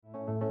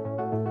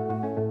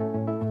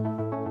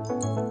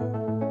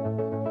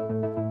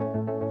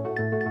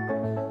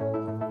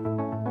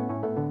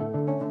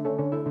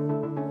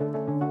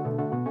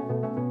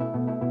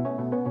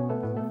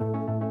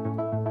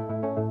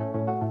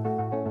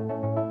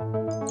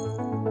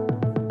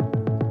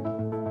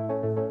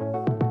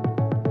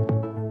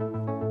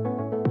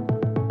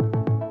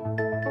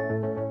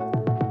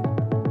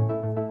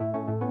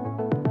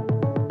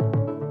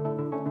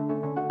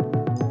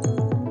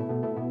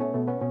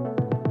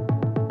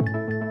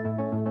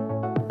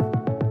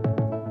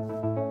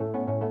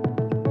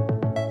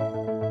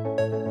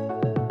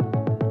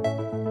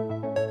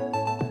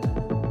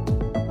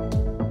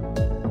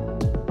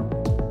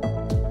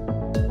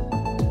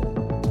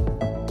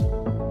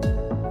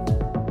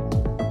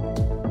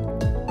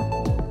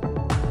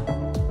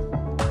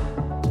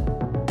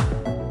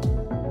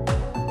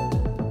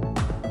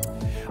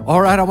All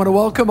right, I want to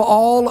welcome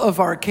all of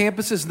our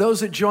campuses,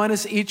 those that join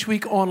us each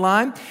week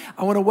online.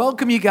 I want to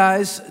welcome you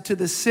guys to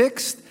the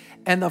sixth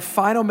and the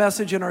final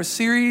message in our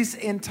series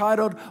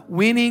entitled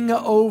Winning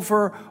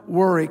Over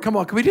Worry. Come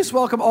on, can we just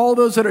welcome all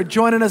those that are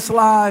joining us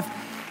live?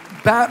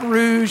 Baton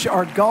Rouge,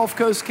 our Gulf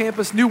Coast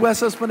campus, New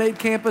West Esplanade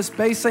campus,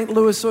 Bay St.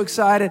 Louis, so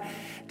excited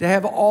to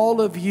have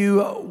all of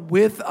you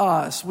with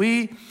us.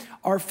 We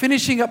are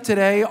finishing up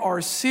today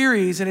our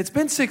series, and it's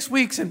been 6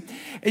 weeks. And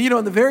you know,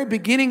 in the very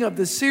beginning of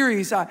the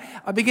series, I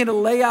began to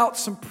lay out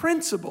some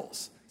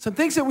principles, some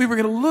things that we were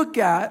going to look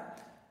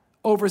at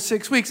over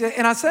 6 weeks.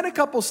 And I said a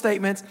couple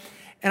statements,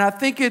 and I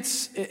think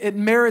it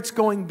merits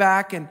going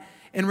back and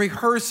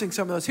rehearsing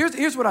some of those.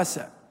 Here's what I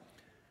said.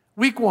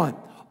 Week one,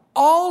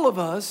 all of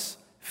us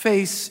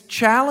face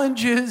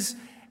challenges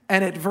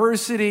and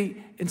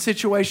adversity in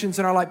situations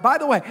in our life. By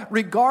the way,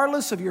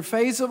 regardless of your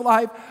phase of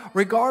life,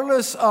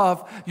 regardless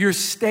of your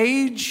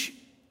stage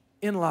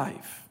in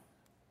life.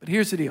 But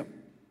here's the deal.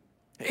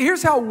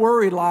 Here's how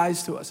worry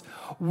lies to us.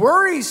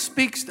 Worry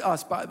speaks to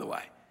us, by the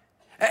way.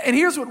 And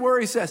here's what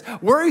worry says.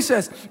 Worry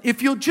says,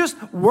 if you'll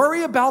just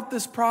worry about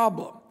this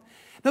problem.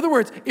 In other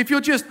words, if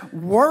you'll just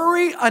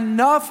worry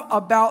enough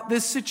about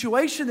this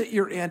situation that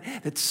you're in,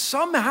 that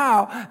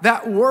somehow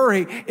that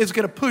worry is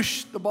going to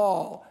push the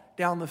ball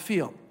down the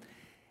field.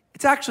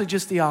 It's actually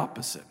just the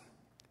opposite.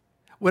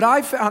 What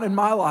I found in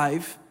my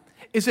life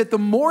is that the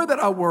more that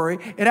I worry,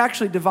 it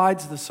actually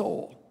divides the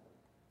soul.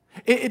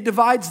 It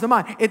divides the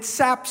mind. It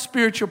saps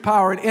spiritual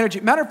power and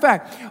energy. Matter of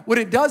fact, what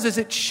it does is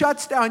it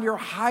shuts down your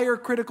higher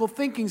critical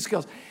thinking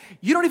skills.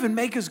 You don't even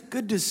make as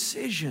good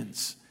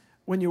decisions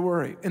when you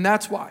worry. And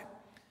that's why.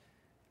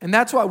 And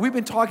that's why we've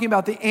been talking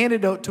about the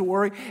antidote to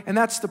worry, and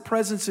that's the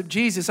presence of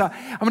Jesus. I'm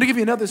going to give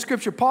you another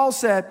scripture. Paul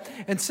said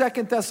in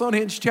 2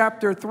 Thessalonians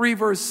chapter 3,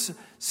 verse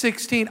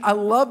 16, I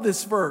love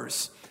this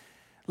verse.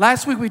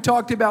 Last week we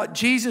talked about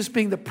Jesus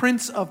being the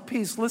Prince of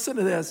Peace. Listen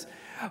to this.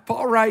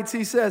 Paul writes,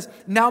 he says,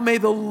 now may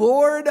the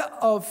Lord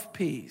of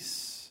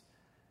peace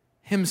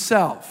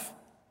himself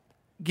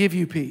give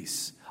you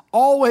peace,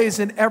 always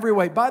in every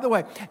way. By the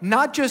way,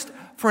 not just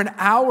for an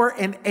hour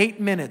and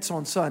 8 minutes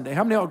on Sunday.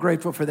 How many are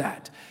grateful for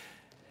that?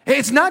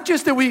 It's not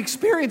just that we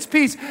experience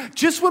peace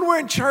just when we're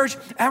in church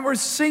and we're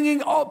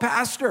singing, oh,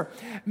 Pastor,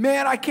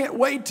 man, I can't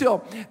wait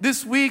till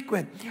this week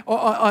when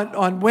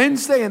on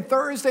Wednesday and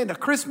Thursday and the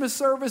Christmas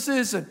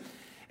services.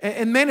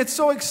 And man, it's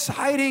so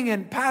exciting.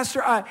 And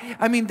Pastor,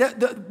 I mean,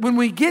 when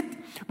we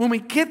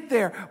get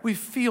there, we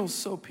feel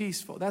so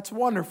peaceful. That's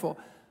wonderful.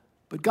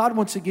 But God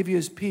wants to give you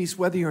his peace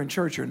whether you're in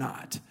church or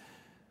not.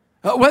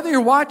 Whether you're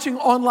watching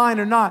online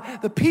or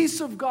not, the peace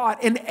of God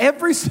in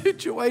every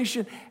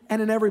situation and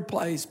in every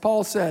place.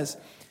 Paul says,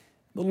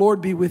 the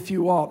Lord be with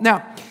you all.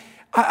 Now,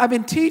 I've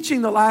been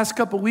teaching the last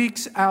couple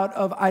weeks out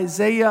of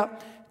Isaiah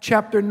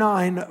chapter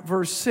 9,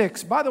 verse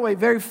 6. By the way,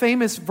 very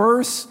famous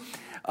verse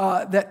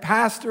that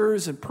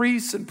pastors and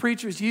priests and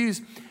preachers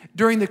use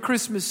during the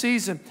Christmas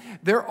season.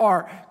 There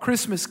are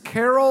Christmas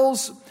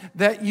carols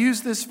that use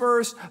this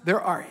verse.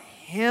 There are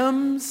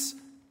hymns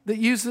that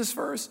use this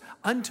verse.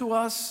 Unto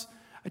us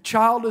a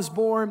child is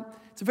born.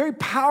 It's a very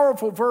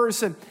powerful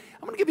verse, and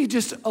I'm going to give you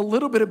just a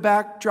little bit of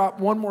backdrop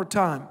one more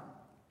time.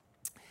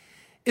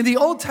 In the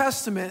Old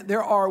Testament,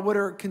 there are what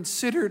are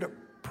considered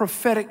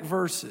prophetic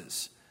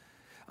verses.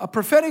 A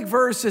prophetic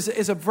verse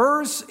is a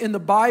verse in the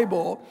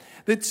Bible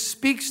that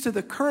speaks to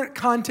the current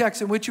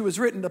context in which it was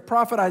written. The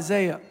prophet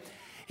Isaiah,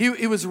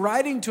 he was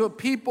writing to a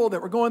people that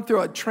were going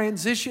through a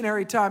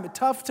transitionary time, a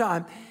tough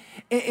time,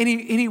 and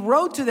he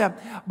wrote to them.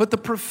 But the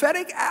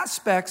prophetic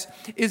aspects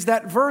is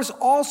that verse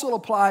also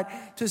applied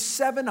to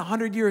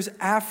 700 years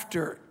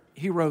after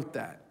he wrote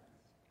that.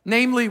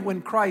 Namely,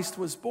 when Christ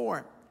was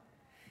born.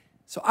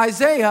 So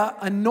Isaiah,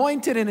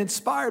 anointed and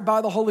inspired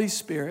by the Holy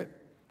Spirit.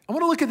 I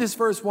want to look at this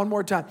verse one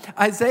more time.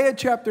 Isaiah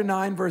chapter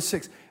 9, verse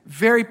 6.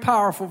 Very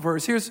powerful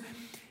verse.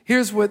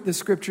 Here's what the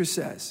scripture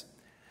says.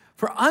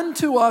 For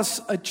unto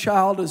us a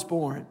child is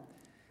born.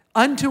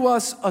 Unto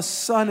us a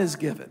son is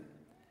given.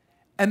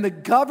 And the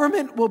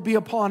government will be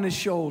upon his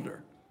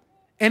shoulder.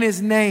 And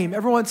his name,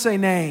 everyone say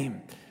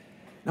name.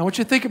 Now I want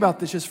you to think about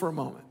this just for a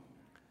moment.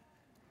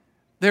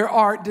 There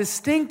are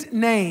distinct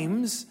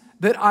names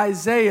that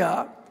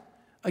Isaiah,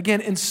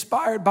 again,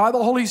 inspired by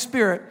the Holy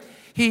Spirit,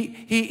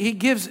 he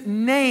gives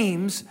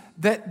names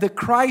that the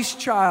Christ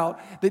child,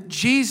 that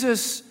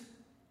Jesus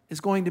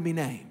is going to be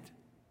named.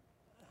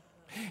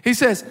 He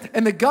says,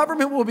 and the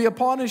government will be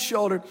upon his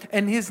shoulder,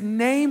 and his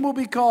name will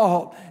be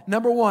called,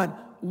 number one,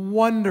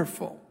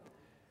 Wonderful,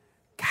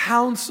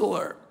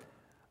 Counselor,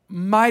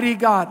 Mighty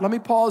God. Let me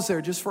pause there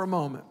just for a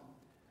moment.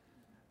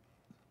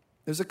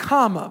 There's a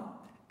comma,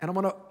 and I'm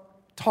going to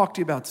talk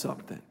to you about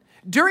something.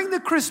 During the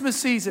Christmas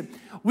season,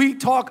 we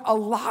talk a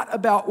lot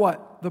about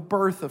what? The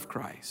birth of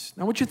Christ.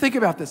 Now, I want you to think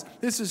about this.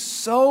 This is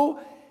so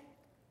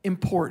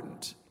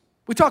important.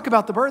 We talk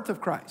about the birth of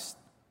Christ.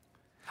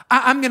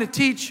 I'm going to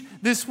teach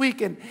this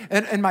week in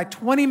my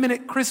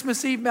 20-minute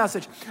Christmas Eve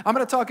message. I'm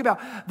going to talk about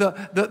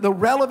the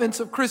relevance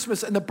of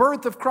Christmas and the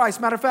birth of Christ.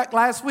 Matter of fact,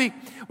 last week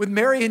with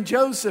Mary and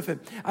Joseph, and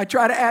I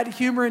try to add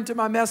humor into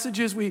my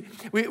messages. We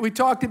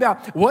talked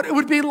about what it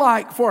would be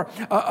like for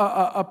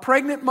a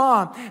pregnant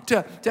mom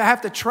to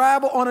have to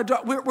travel on a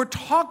dog. We're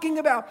talking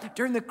about,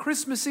 during the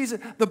Christmas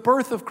season, the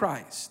birth of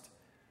Christ,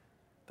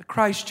 the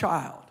Christ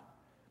child.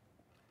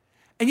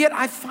 And yet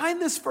I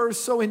find this verse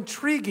so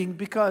intriguing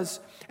because,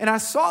 and I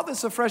saw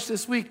this afresh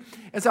this week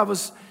as I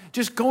was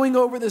just going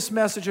over this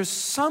message, there's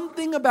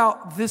something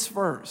about this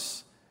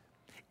verse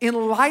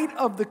in light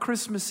of the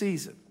Christmas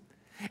season,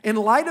 in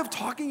light of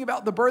talking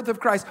about the birth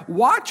of Christ.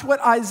 Watch what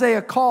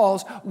Isaiah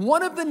calls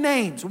one of the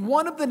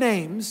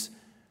names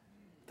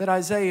that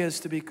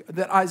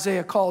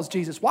Isaiah calls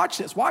Jesus. Watch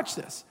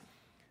this.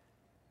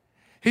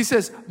 He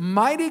says,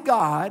 mighty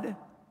God,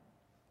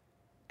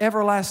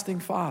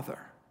 everlasting Father.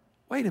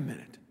 Wait a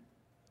minute.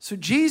 So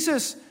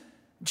Jesus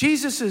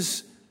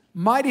is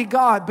mighty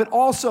God, but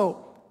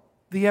also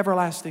the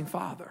everlasting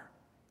Father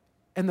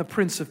and the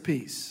Prince of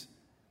Peace.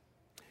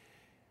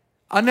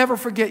 I'll never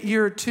forget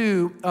year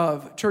 2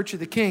 of Church of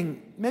the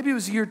King. Maybe it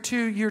was year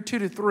 2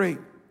 to 3.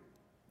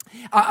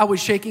 I was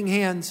shaking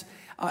hands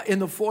in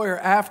the foyer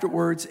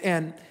afterwards,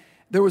 and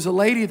there was a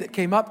lady that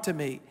came up to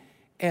me,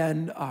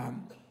 and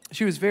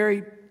she was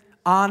very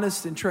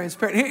honest and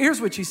transparent. Here's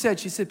what she said.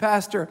 She said,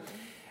 Pastor,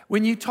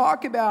 when you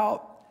talk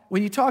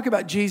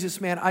about Jesus,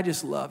 man, I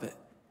just love it.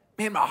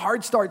 Man, my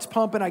heart starts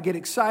pumping. I get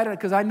excited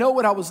because I know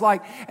what I was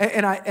like.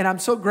 And I'm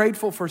so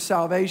grateful for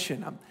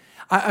salvation.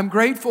 I'm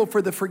grateful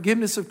for the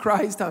forgiveness of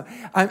Christ.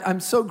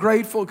 I'm so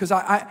grateful because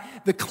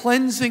the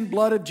cleansing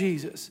blood of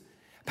Jesus.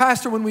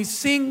 Pastor, when we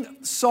sing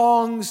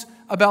songs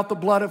about the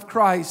blood of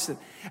Christ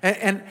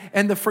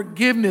and the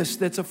forgiveness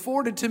that's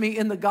afforded to me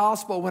in the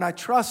gospel when I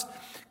trust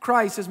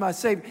Christ as my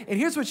Savior. And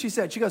here's what she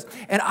said. She goes,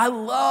 and I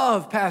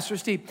love, Pastor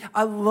Steve,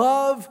 I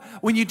love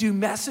when you do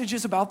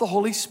messages about the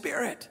Holy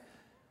Spirit.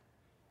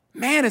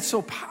 Man, it's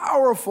so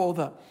powerful,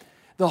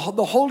 the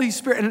Holy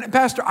Spirit. And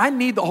Pastor, I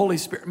need the Holy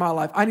Spirit in my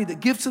life. I need the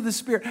gifts of the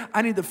Spirit.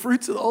 I need the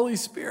fruits of the Holy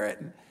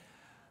Spirit.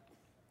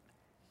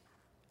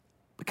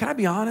 But can I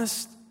be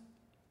honest?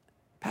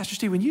 Pastor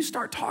Steve, when you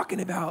start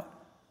talking about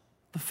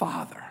the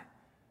Father,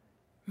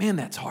 man,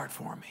 that's hard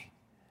for me.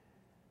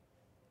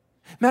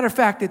 Matter of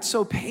fact, it's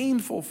so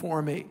painful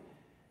for me.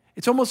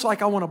 It's almost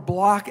like I want to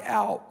block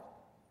out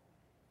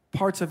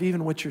parts of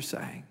even what you're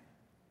saying.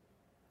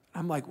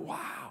 I'm like,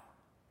 wow.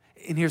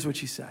 And here's what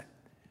she said.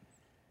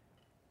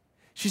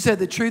 She said,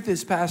 the truth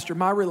is, Pastor,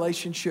 my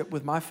relationship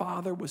with my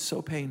father was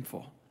so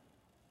painful.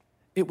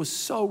 It was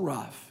so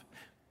rough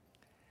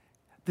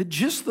that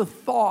just the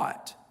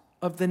thought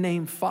of the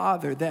name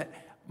Father, that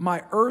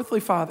my earthly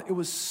father, it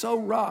was so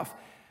rough.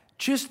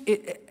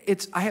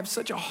 I have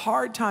such a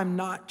hard time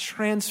not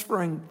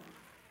transferring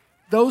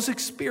those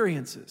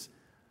experiences,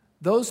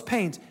 those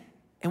pains.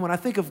 And when I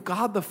think of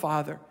God the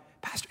Father,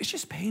 Pastor, it's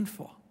just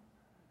painful.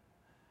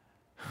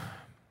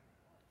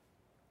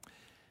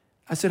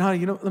 I said,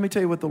 honey, let me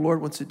tell you what the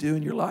Lord wants to do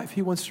in your life.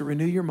 He wants to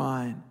renew your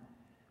mind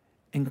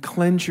and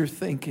cleanse your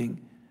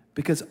thinking,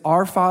 because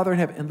our Father in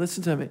heaven, and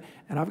listen to me,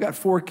 and I've got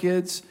 4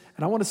 kids,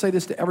 and I want to say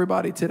this to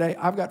everybody today.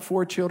 I've got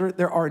 4 children.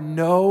 There are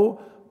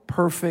no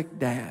perfect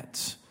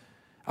dads.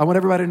 I want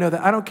everybody to know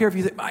that. I don't care if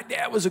you think, my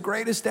dad was the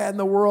greatest dad in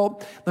the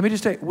world. Let me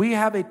just tell you, we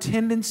have a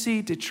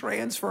tendency to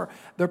transfer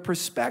the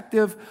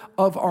perspective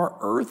of our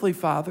earthly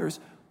fathers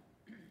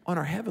on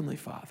our heavenly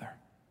Father.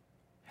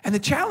 And the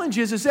challenge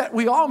is that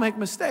we all make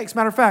mistakes.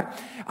 Matter of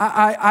fact,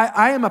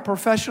 I am a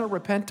professional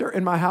repenter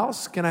in my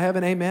house. Can I have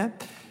an amen?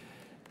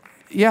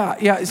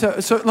 Yeah.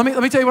 So let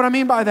me tell you what I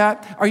mean by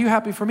that. Are you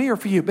happy for me or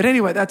for you? But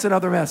anyway, that's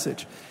another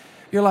message.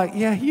 You're like,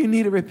 yeah, you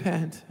need to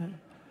repent.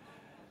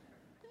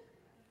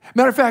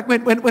 Matter of fact,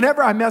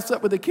 whenever I mess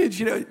up with the kids,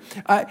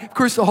 of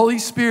course, the Holy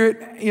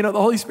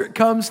Spirit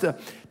comes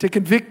to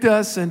convict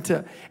us and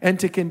to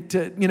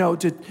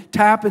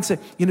tap and say,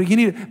 you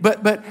need it.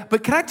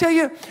 But can I tell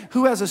you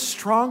who has a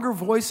stronger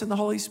voice than the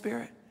Holy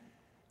Spirit?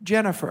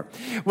 Jennifer.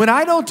 When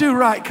I don't do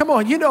right, come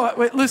on,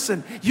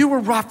 listen, you were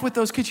rough with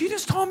those kids. You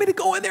just told me to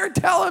go in there and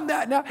tell them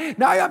that.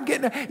 Now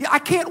I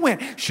can't win.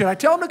 Should I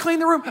tell them to clean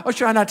the room or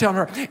should I not tell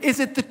them? Is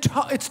it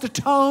it's the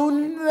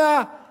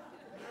tone?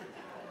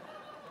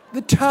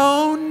 The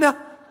tone.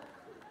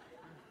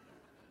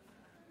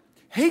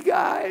 Hey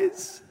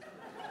guys,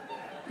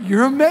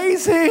 you're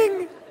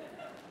amazing.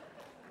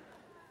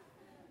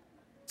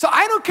 So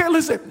I don't care.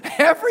 Listen,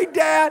 every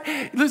dad,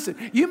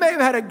 you may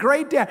have had a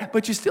great dad,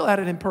 but you still had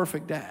an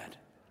imperfect dad.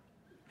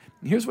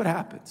 And here's what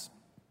happens.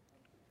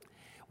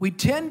 We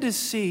tend to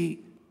see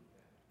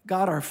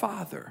God our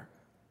Father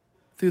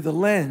through the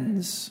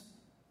lens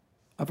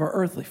of our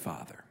earthly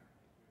father.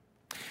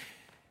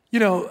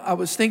 I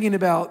was thinking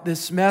about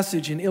this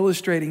message and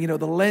illustrating,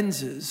 the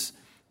lenses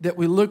that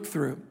we look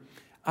through.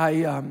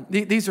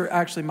 These are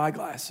actually my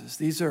glasses.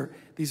 These are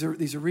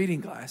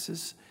reading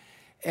glasses,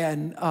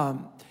 and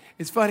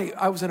It's funny,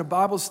 I was in a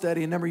Bible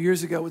study a number of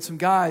years ago with some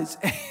guys,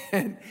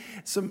 and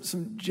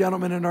some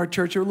gentlemen in our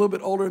church who were a little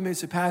bit older than me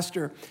said,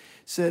 Pastor,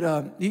 said,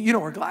 you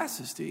don't wear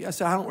glasses, do you? I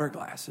said, I don't wear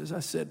glasses. I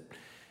said,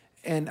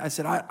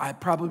 I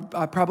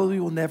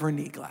probably will never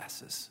need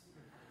glasses.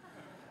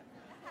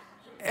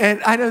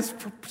 And I was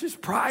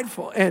just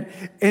prideful.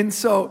 And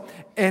so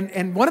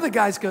one of the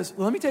guys goes,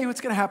 well, let me tell you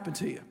what's going to happen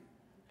to you.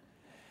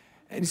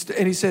 And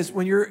he says,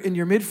 when you're in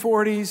your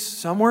mid-40s,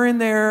 somewhere in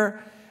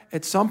there,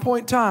 at some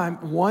point in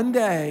time, one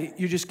day,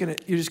 you're just not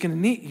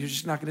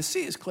going to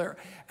see as clear.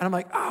 And I'm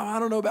like, oh, I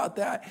don't know about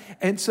that.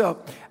 And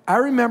so I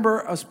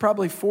remember I was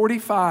probably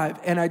 45,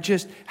 and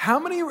how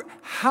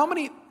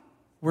many,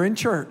 we're in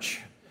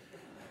church.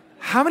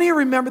 How many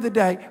remember the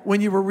day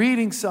when you were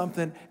reading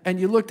something and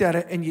you looked at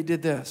it and you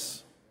did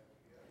this?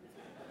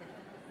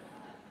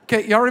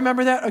 Okay, y'all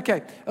remember that?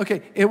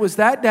 Okay. It was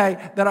that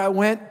day that I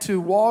went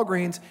to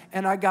Walgreens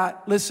and I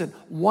got,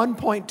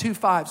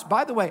 1.25s.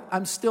 By the way,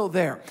 I'm still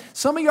there.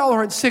 Some of y'all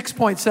are at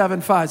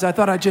 6.75s. I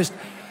thought I'd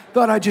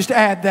just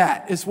add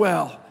that as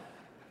well.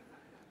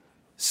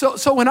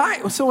 So when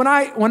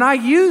I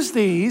use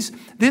these,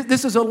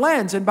 this is a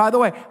lens. And by the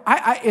way,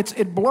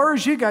 it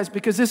blurs you guys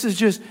because this is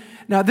just,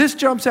 now this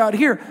jumps out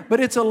here, but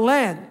it's a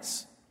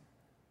lens.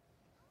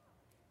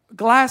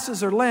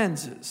 Glasses are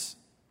lenses.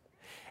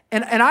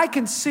 And I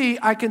can see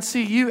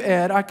you,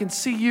 Ed. I can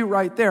see you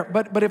right there.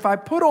 But if I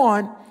put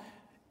on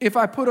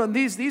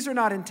these are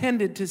not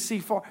intended to see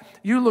far.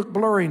 You look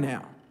blurry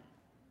now.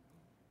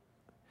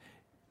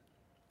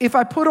 If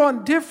I put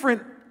on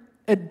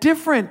a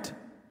different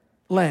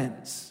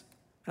lens,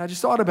 and I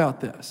just thought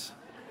about this.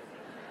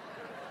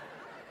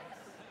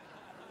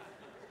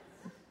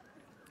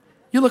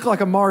 You look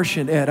like a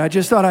Martian, Ed. I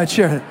just thought I'd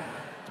share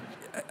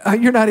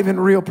it. You're not even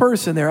a real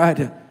person there.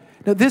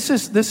 Now this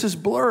is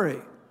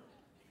blurry.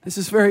 This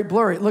is very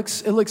blurry. It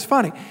looks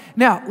funny.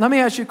 Now, let me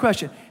ask you a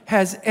question.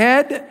 Has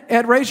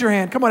Ed, raise your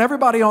hand. Come on,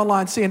 everybody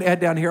online seeing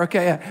Ed down here.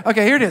 Okay, Ed.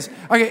 Okay, here it is.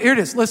 Okay, here it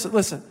is.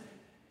 Listen.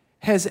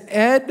 Has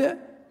Ed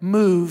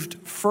moved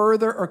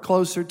further or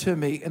closer to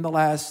me in the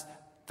last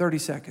 30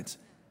 seconds?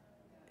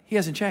 He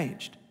hasn't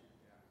changed.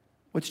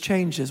 What's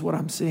changed is what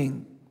I'm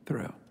seeing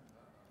through.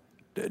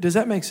 Does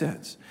that make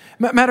sense?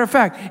 Matter of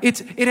fact,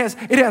 it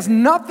has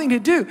nothing to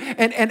do,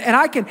 and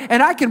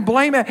I can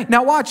blame it.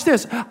 Now watch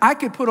this. I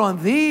could put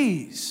on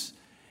these.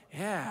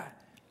 Yeah,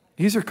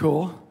 these are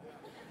cool.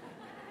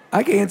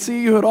 I can't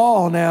see you at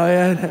all now,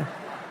 Ed.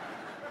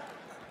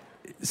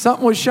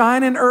 Something was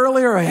shining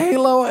earlier, a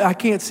halo. I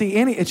can't see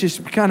any. It's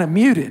just kind of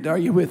muted. Are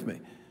you with me?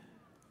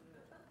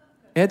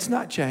 Ed's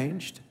not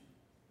changed.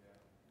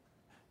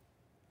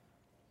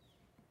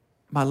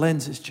 My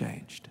lens has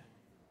changed.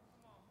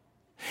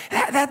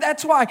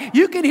 That's why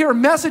you can hear a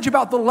message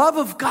about the love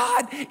of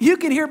God. You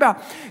can hear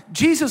about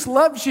Jesus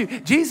loves you.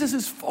 Jesus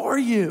is for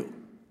you.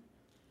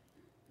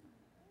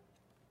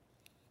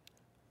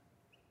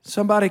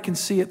 Somebody can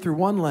see it through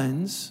one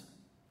lens,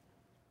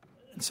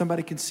 and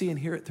somebody can see and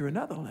hear it through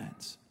another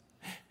lens.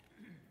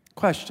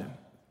 Question.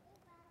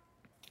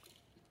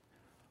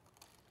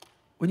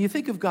 When you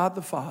think of God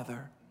the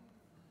Father,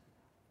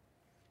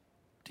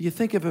 do you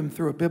think of him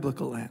through a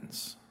biblical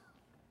lens?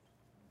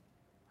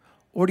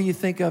 Or do you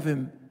think of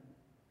him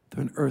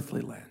through an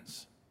earthly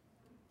lens?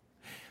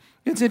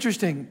 It's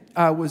interesting.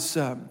 I was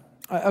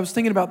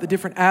thinking about the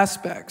different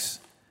aspects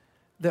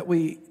that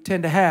we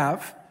tend to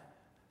have.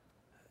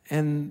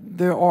 And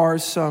there are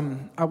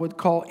some, I would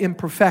call,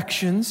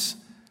 imperfections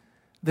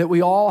that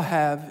we all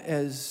have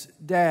as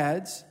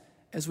dads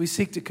as we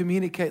seek to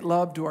communicate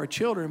love to our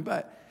children.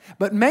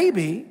 But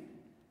maybe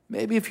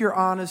if you're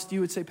honest, you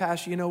would say,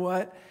 Pastor, you know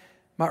what?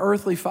 My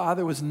earthly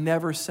father was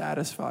never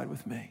satisfied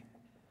with me.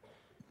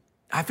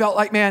 I felt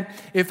like, man,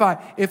 if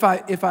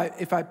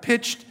I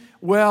pitched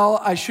well,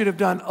 I should have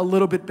done a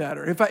little bit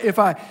better. If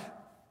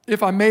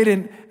I made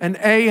an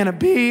A and a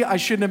B, I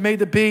shouldn't have made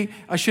the B.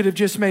 I should have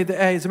just made the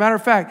A. As a matter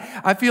of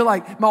fact, I feel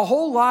like my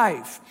whole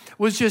life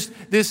was just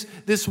this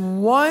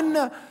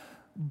one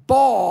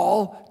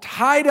ball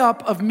tied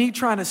up of me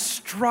trying to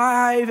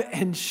strive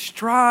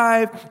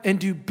and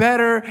do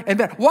better and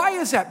better. Why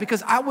is that?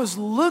 Because I was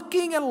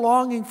looking and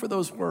longing for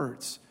those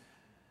words.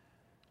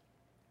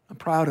 I'm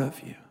proud of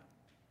you.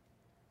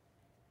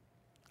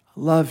 I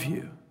love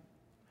you.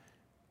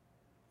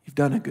 You've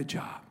done a good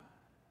job.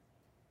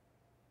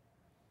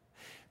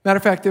 Matter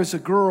of fact, there's a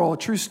girl, a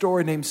true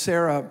story, named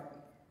Sarah.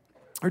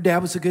 Her dad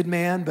was a good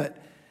man, but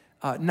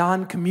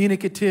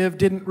non-communicative,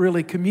 didn't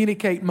really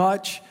communicate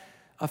much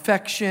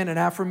affection and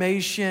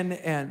affirmation.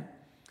 And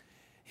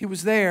he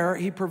was there,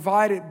 he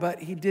provided, but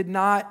he did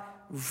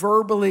not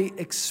verbally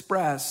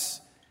express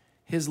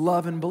his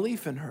love and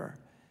belief in her.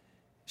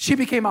 She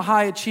became a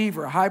high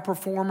achiever, a high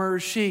performer.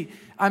 She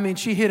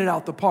hit it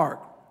out the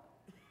park,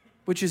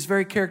 which is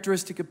very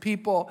characteristic of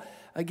people,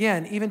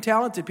 again, even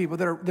talented people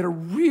that are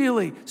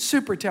really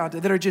super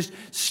talented, that are just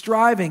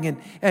striving.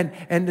 And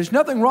there's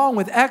nothing wrong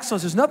with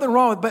excellence. There's nothing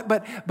wrong with,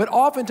 but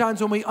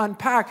oftentimes when we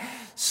unpack,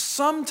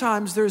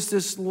 sometimes there's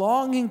this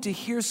longing to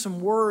hear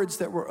some words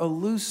that were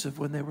elusive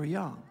when they were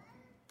young.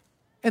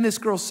 And this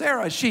girl,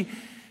 Sarah, she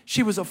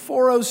She was a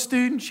 4.0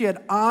 student. She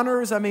had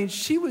honors. I mean,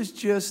 she was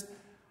just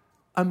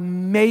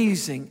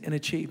amazing in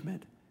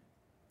achievement.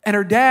 And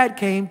her dad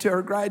came to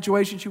her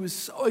graduation. She was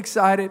so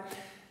excited.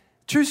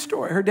 True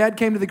story. Her dad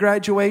came to the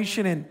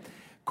graduation, and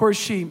of course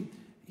she,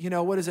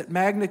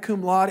 magna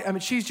cum laude. I mean,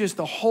 she's just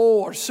the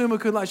whole, or summa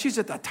cum laude. She's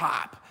at the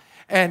top.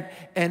 And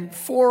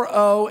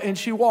 4.0, and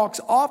she walks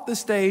off the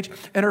stage,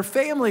 and her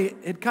family,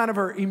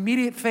 her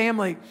immediate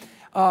family,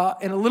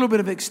 and a little bit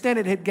of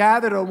extended, had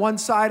gathered on one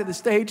side of the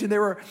stage, and they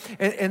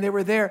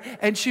were there.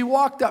 And she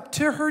walked up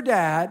to her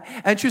dad,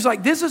 and she was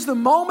like, "This is the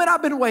moment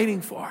I've been waiting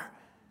for.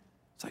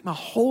 It's like my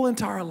whole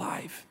entire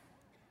life."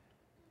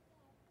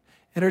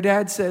 And her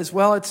dad says,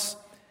 "Well, it's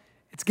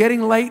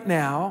getting late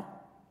now.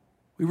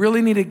 We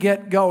really need to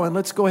get going.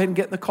 Let's go ahead and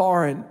get in the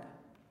car and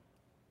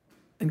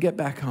get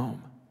back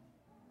home."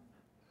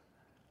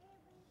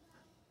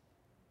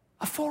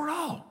 A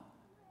 4.0.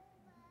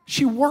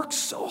 She worked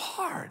so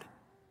hard.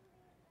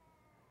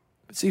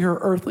 But see, her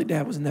earthly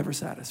dad was never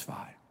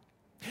satisfied.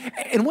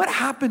 And what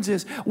happens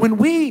is, when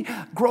we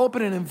grow up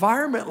in an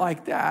environment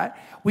like that,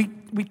 we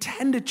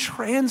tend to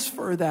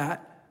transfer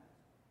that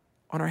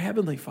on our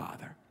Heavenly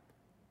Father.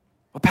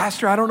 "Well,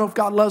 Pastor, I don't know if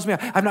God loves me.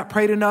 I've not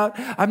prayed enough.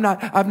 I've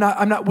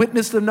not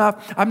witnessed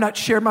enough. I've not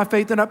shared my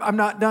faith enough. I've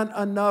not done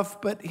enough."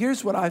 But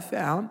here's what I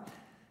found,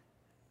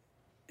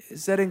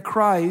 is that in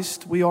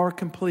Christ we are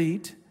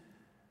complete.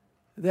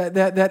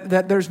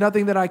 That there's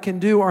nothing that I can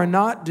do or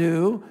not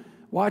do.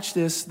 Watch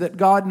this, that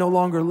God no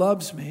longer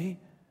loves me.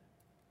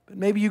 But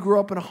maybe you grew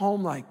up in a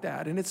home like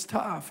that, and it's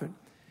tough. And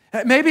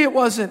maybe it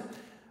wasn't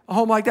a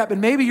home like that, but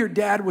maybe your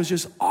dad was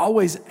just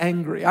always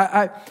angry.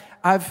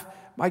 I've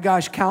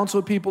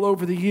counseled people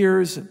over the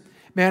years, and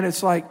man,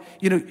 it's like,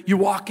 you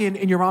walk in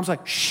and your mom's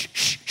like, "Shh,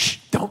 shh, shh,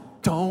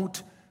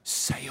 don't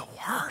say a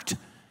word.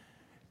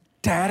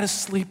 Dad is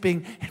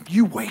sleeping," and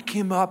you wake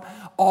him up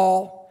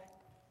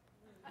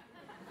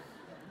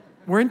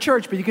we're in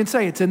church, but you can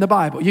say it's in the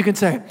Bible. You can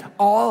say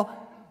all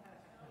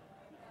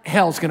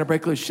hell's going to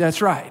break loose.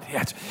 That's right.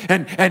 Yes.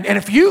 And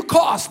if you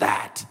cause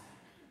that,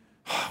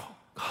 oh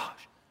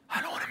gosh,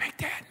 I don't want to make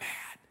Dad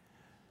mad.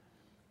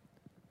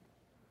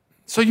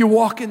 So you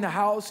walk in the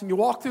house and you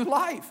walk through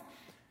life.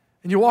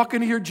 And you walk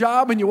into your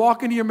job, and you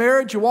walk into your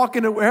marriage, you walk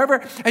into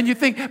wherever, and you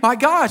think, my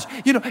gosh,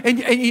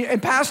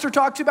 and Pastor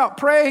talks about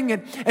praying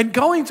and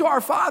going to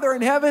our Father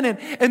in heaven,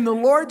 and the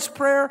Lord's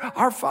Prayer,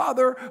 "Our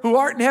Father who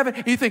art in heaven,"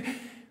 and you think,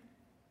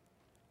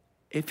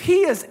 if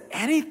he is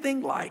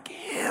anything like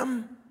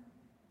him,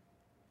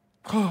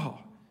 oh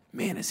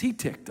man, is he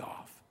ticked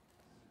off.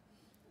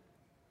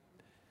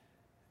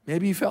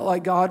 Maybe you felt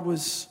like God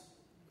was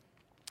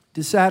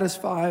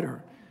dissatisfied,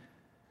 or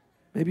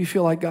maybe you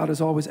feel like God is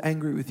always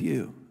angry with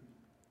you.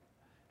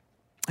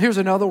 Here's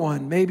another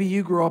one. Maybe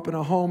you grew up in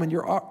a home and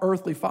your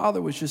earthly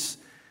father was just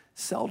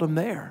seldom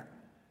there.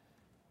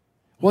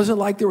 Wasn't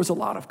like there was a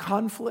lot of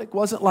conflict.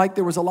 Wasn't like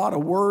there was a lot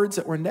of words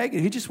that were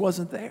negative. He just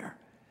wasn't there.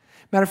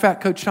 Matter of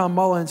fact, Coach Tom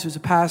Mullins, who's a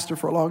pastor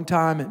for a long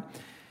time,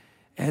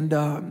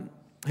 and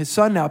his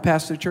son now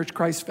pastors Church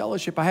Christ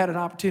Fellowship. I had an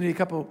opportunity a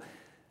couple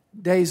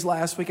days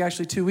last week,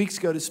 actually 2 weeks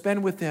ago, to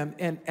spend with him,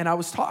 and I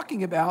was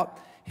talking about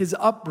his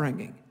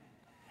upbringing.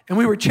 And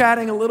we were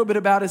chatting a little bit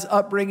about his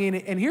upbringing,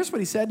 and here's what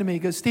he said to me. He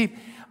goes, "Steve,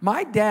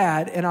 my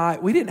dad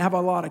and we didn't have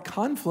a lot of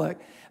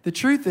conflict. The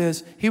truth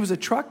is, he was a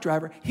truck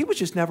driver. He was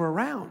just never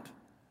around.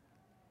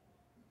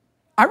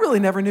 I really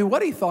never knew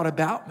what he thought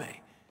about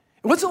me.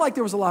 It wasn't like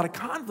there was a lot of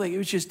conflict. It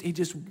was just, he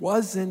just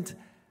wasn't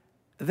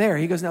there."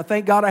 He goes, "Now,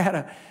 thank God I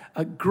had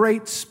a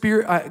great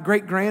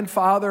great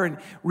grandfather and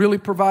really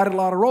provided a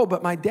lot of role.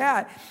 But my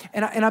dad,"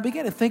 and I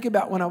began to think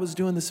about when I was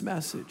doing this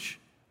message.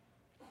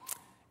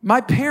 My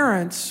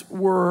parents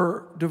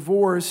were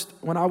divorced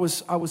when I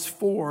was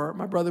 4.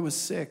 My brother was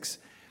 6.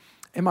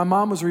 And my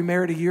mom was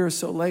remarried a year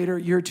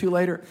or two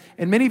later.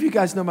 And many of you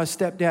guys know my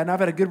stepdad, and I've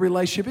had a good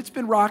relationship. It's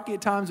been rocky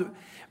at times,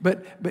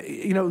 but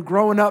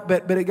growing up,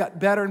 but it got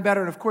better and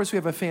better. And of course, we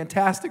have a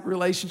fantastic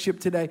relationship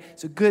today.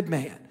 He's a good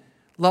man,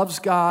 loves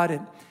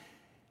God.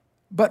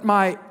 But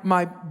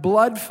my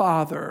blood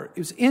father, it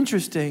was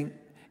interesting.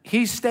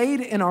 He stayed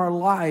in our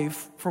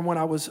life from when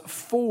I was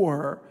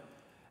 4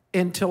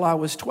 until I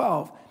was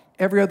 12.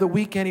 Every other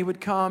weekend he would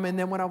come, and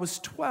then when I was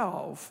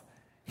 12,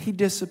 he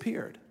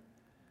disappeared.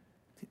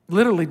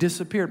 Literally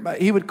disappeared.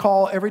 He would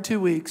call every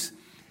 2 weeks,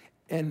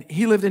 and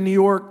he lived in New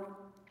York,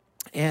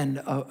 and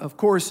of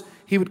course,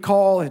 he would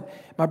call, and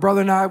my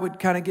brother and I would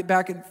kind of get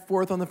back and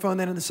forth on the phone.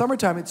 Then in the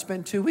summertime, he'd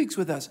spend 2 weeks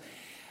with us.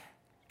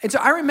 And so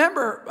I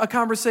remember a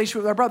conversation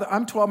with my brother.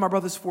 I'm 12, my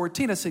brother's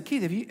 14. I said,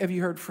 "Keith, have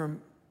you heard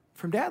from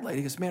Dad lately?"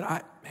 He goes, man,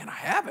 I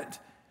haven't.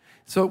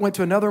 So it went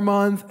to another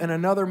month,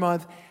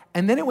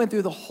 and then it went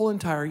through the whole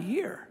entire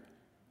year.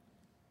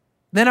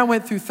 Then I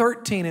went through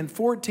 13 and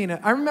 14.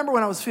 I remember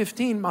when I was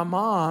 15, my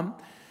mom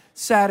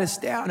sat us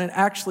down and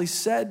actually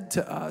said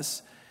to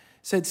us,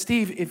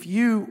 "Steve, if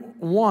you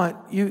want,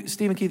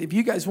 Steve and Keith, if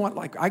you guys want,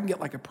 I can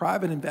get a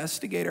private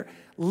investigator."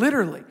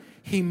 Literally,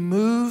 he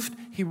moved.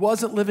 He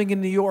wasn't living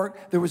in New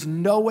York. There was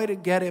no way to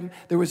get him.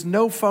 There was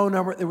no phone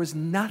number. There was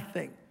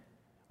nothing.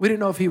 We didn't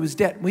know if he was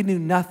dead. We knew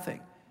nothing.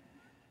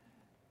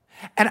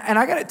 And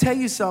I got to tell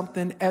you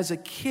something, as a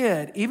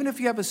kid, even if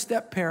you have a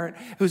step parent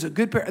who's a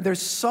good parent,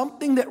 there's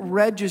something that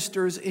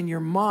registers in your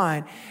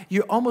mind.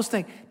 You almost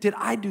think, did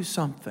I do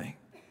something?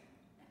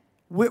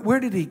 Where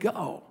did he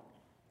go?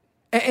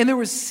 And there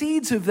were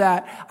seeds of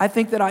that, I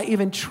think, that I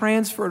even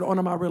transferred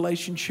onto my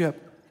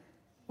relationship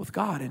with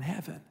God in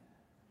heaven.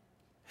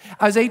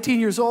 I was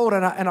 18 years old,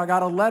 and I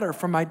got a letter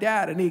from my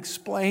dad, and he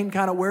explained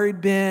kind of where he'd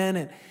been,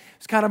 and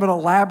it's kind of an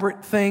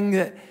elaborate thing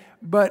that,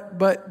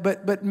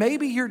 but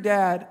maybe your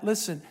dad,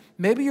 listen,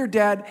 maybe your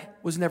dad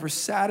was never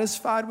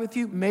satisfied with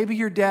you. Maybe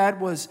your dad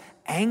was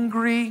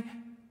angry,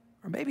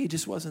 or maybe he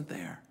just wasn't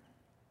there.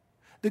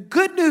 The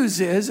good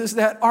news is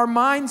that our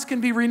minds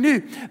can be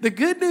renewed. The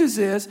good news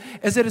is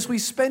that as we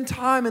spend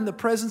time in the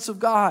presence of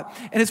God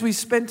and as we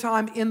spend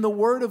time in the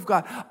Word of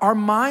God, our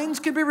minds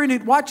can be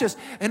renewed. Watch this.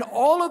 And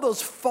all of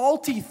those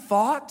faulty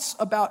thoughts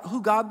about who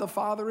God the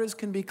Father is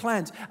can be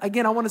cleansed.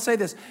 Again, I want to say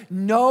this.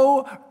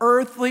 No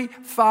earthly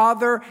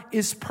father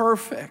is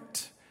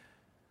perfect.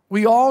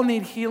 We all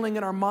need healing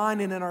in our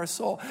mind and in our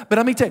soul. But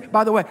let me tell you,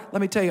 by the way,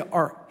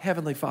 our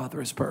Heavenly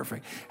Father is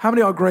perfect. How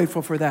many are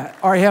grateful for that?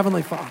 Our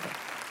Heavenly Father.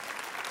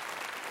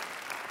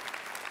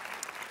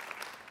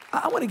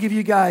 I want to give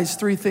you guys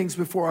 3 things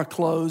before I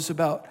close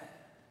about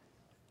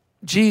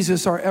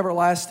Jesus, our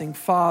everlasting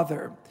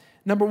Father.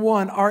 Number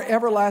 1, our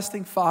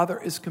everlasting Father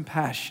is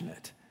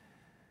compassionate.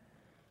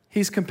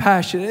 He's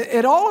compassionate.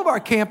 At all of our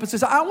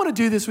campuses, I want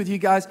to do this with you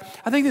guys.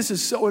 I think this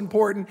is so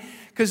important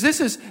because this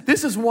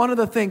is one of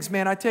the things,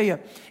 man, I tell you,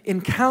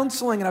 in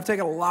counseling, and I've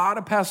taken a lot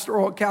of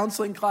pastoral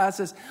counseling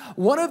classes,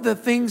 one of the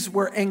things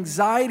where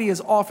anxiety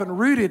is often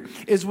rooted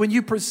is when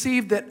you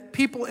perceive that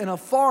people in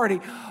authority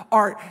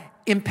are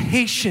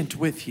impatient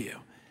with you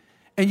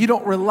and you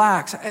don't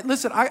relax.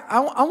 Listen, I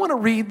want to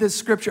read this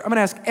scripture. I'm going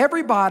to ask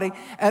everybody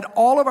at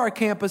all of our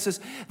campuses.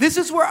 This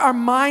is where our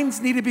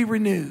minds need to be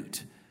renewed.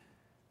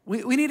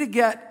 We need to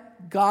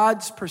get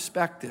God's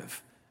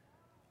perspective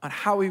on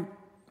how he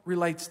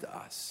relates to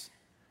us,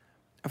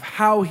 of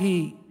how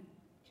he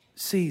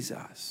sees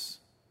us.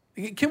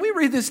 Can we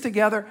read this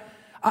together?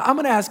 I'm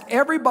going to ask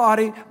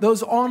everybody,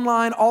 those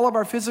online, all of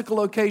our physical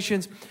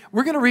locations,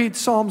 we're going to read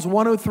Psalms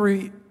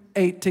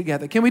 103:8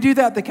 together. Can we do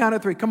that at the count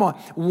of 3? Come on.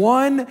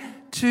 1,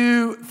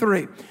 2,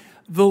 3.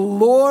 The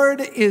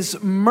Lord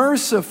is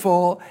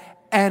merciful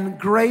and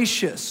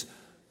gracious,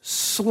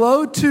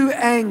 slow to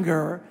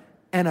anger,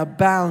 and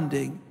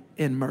abounding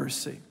in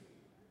mercy.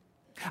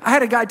 I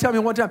had a guy tell me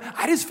one time,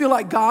 I just feel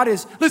like God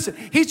is, listen,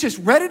 he's just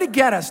ready to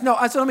get us. No,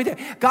 I said, let me tell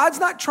you, God's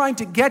not trying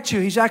to get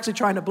you. He's actually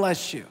trying to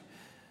bless you.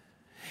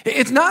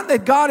 It's not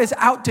that God is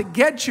out to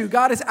get you.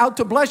 God is out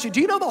to bless you. Do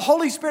you know the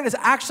Holy Spirit is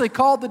actually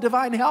called the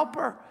divine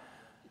helper?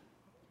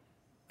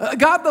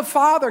 God the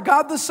Father,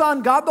 God the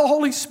Son, God the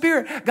Holy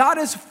Spirit. God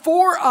is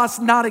for us,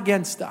 not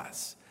against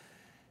us.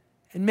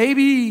 And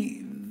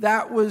maybe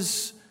that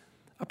was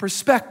a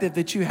perspective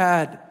that you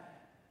had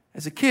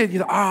as a kid. You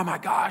thought, oh my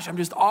gosh, I'm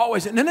just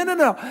always.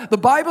 No. The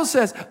Bible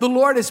says the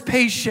Lord is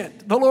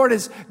patient. The Lord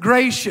is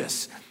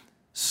gracious,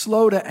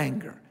 slow to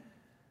anger.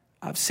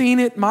 I've seen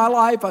it in my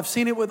life. I've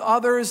seen it with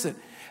others. That,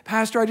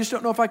 Pastor, I just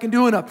don't know if I can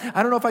do enough.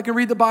 I don't know if I can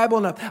read the Bible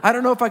enough. I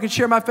don't know if I can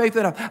share my faith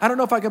enough. I don't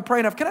know if I can pray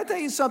enough. Can I tell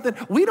you something?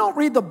 We don't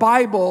read the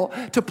Bible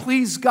to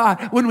please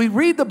God. When we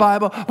read the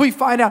Bible, we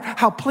find out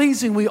how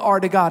pleasing we are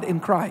to God in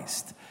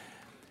Christ.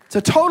 It's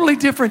a totally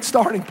different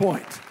starting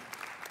point.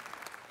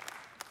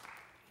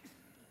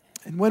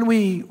 And when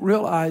we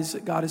realize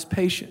that God is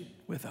patient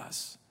with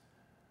us,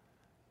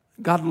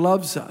 God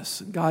loves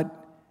us, and God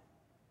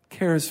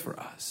cares for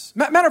us.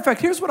 Matter of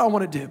fact, here's what I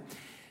want to do.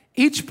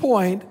 Each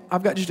point,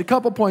 I've got just a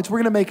couple points, we're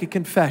going to make a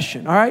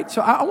confession, all right?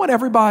 So I want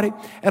everybody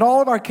at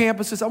all of our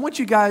campuses, I want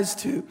you guys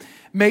to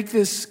make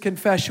this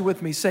confession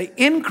with me. Say,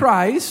 in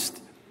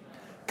Christ,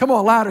 come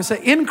on, louder,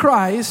 say, in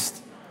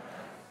Christ,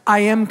 I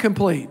am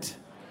complete.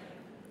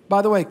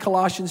 By the way,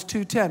 Colossians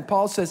 2:10,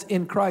 Paul says,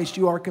 in Christ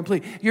you are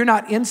complete. You're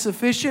not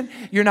insufficient.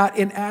 You're not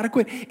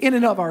inadequate. In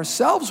and of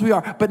ourselves we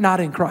are, but not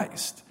in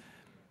Christ.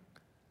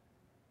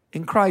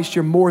 In Christ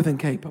you're more than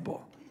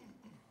capable.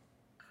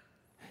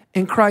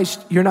 In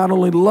Christ you're not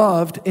only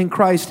loved, in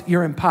Christ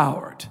you're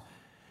empowered.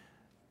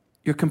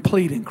 You're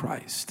complete in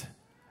Christ.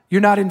 You're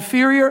not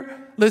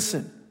inferior.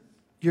 Listen,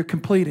 you're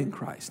complete in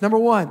Christ. Number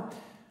 1,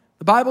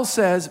 the Bible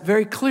says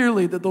very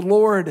clearly that the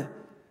Lord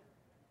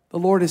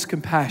is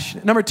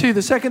compassionate. Number 2,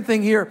 the second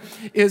thing here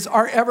is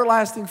our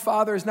everlasting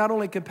Father is not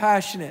only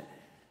compassionate,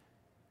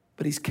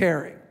 but he's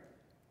caring.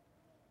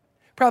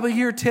 Probably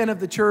year 10 of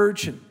the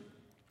church, and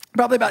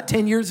probably about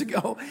 10 years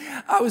ago,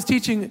 I was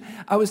teaching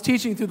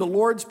through the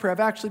Lord's Prayer. I've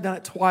actually done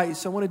it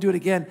twice. I want to do it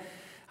again.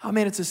 Oh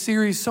man, it's a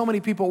series. So many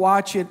people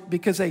watch it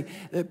because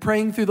they're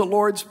praying through the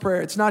Lord's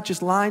Prayer. It's not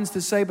just lines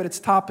to say, but it's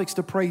topics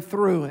to pray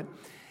through it.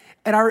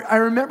 And I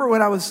remember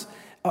when I was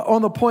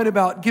on the point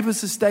about give us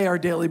this day our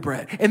daily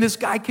bread. And this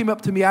guy came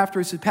up to me after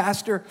and said,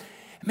 Pastor,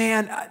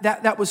 man,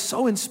 that was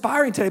so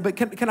inspiring today. But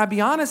can I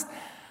be honest?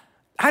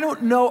 I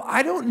don't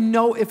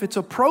know if it's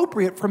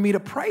appropriate for me to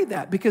pray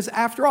that, because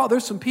after all,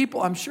 there's some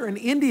people, I'm sure, in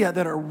India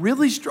that are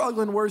really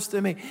struggling worse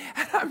than me.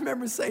 And I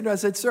remember saying to him, I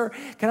said, sir,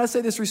 can I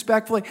say this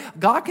respectfully?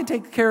 God can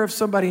take care of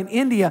somebody in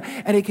India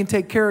and he can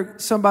take care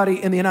of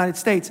somebody in the United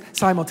States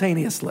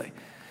simultaneously.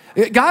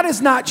 God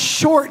is not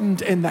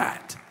shortened in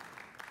that.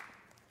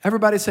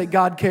 Everybody say,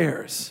 God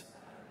cares.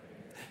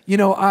 You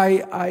know,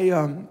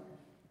 I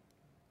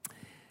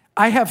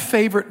have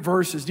favorite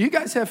verses. Do you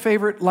guys have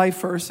favorite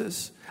life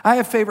verses? I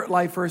have favorite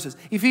life verses.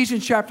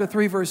 Ephesians chapter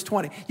 3, verse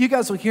 20. You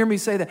guys will hear me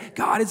say that.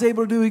 God is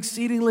able to do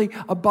exceedingly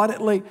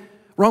abundantly.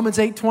 Romans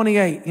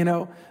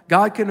 8:28,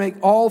 God can make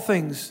all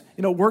things,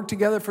 work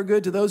together for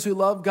good to those who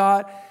love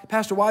God.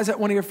 Pastor, why is that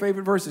one of your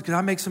favorite verses? Because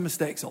I make some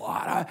mistakes a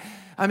lot.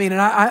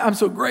 I'm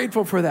so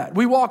grateful for that.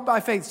 We walk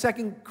by faith.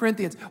 2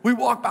 Corinthians, we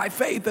walk by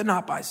faith and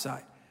not by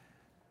sight.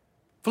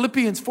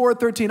 Philippians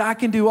 4:13, I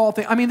can do all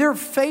things. There are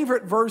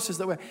favorite verses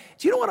that way.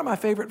 Do you know one of my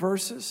favorite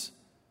verses?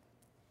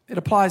 It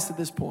applies to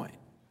this point.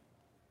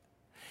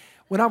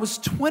 When I was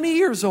 20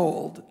 years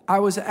old, I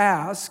was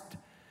asked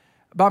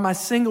by my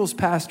singles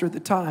pastor at the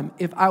time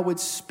if I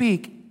would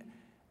speak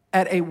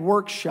at a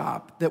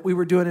workshop that we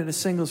were doing in a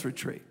singles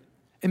retreat.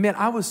 And man,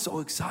 I was so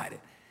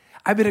excited.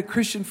 I've been a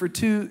Christian for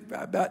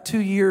about 2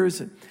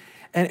 years.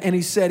 And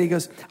he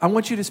goes, I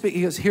want you to speak.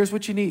 He goes, here's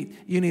what you need.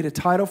 You need a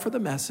title for the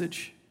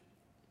message.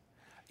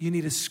 You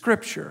need a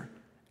scripture.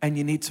 And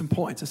you need some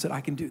points. I said,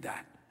 I can do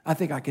that. I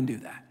think I can do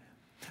that.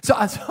 So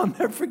I'll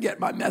never forget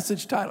my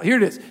message title. Here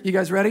it is. You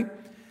guys ready?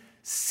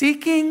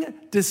 Seeking,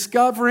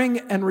 discovering,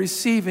 and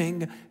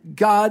receiving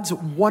God's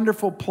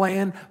wonderful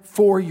plan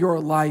for your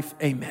life.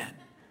 Amen.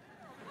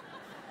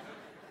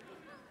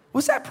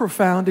 Was that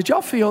profound? Did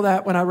y'all feel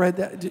that when I read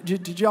that?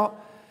 Did y'all?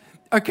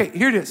 Okay,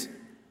 here it is.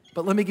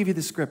 But let me give you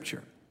the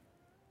scripture.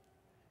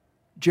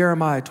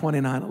 Jeremiah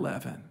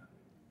 29:11.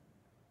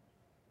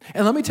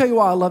 And let me tell you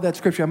why I love that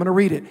scripture. I'm going to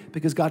read it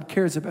because God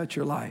cares about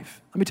your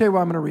life. Let me tell you why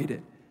I'm going to read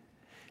it.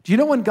 Do you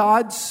know when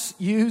God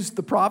used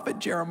the prophet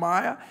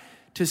Jeremiah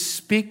to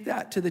speak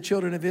that to the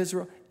children of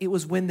Israel? It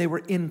was when they were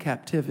in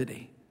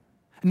captivity.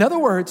 In other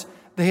words,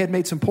 they had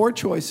made some poor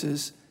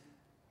choices.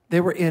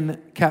 They were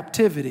in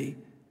captivity,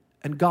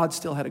 and God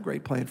still had a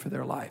great plan for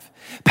their life.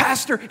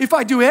 Pastor, if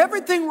I do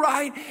everything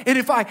right, and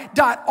if I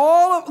dot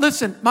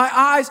my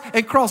I's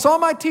and cross all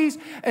my T's,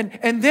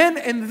 and then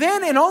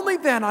and only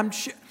then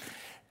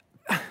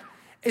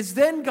is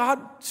then God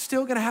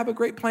still going to have a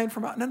great plan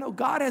for me? No,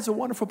 God has a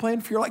wonderful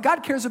plan for your life.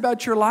 God cares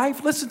about your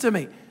life. Listen to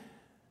me.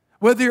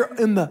 Whether you're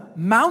in the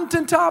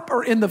mountaintop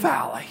or in the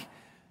valley,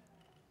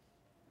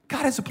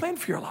 God has a plan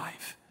for your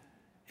life.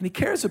 And he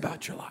cares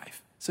about your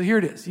life. So here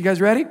it is. You guys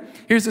ready?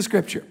 Here's the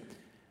scripture.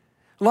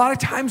 A lot of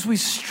times we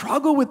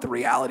struggle with the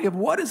reality of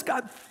what is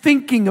God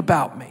thinking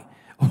about me?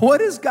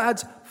 What is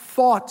God's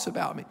thoughts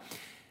about me?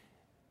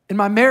 In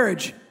my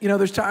marriage,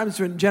 there's times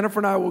when Jennifer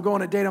and I will go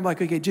on a date. I'm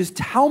like, okay, just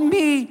tell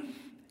me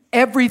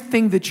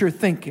everything that you're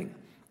thinking.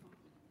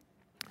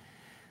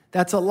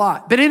 That's a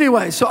lot. But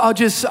anyway, so I'll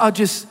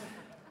just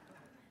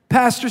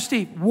Pastor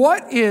Steve,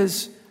 what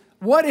does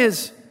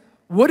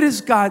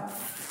God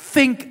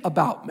think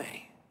about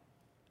me?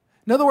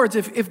 In other words,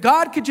 if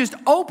God could just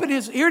open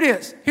here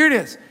it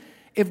is.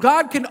 If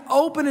God can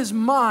open his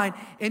mind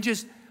and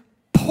just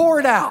pour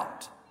it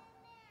out,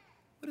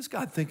 what is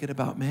God thinking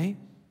about me?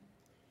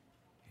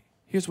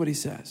 Here's what he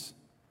says.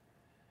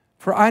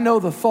 For I know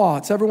the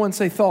thoughts. Everyone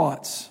say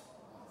thoughts.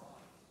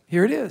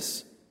 Here it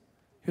is.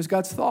 Here's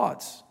God's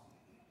thoughts.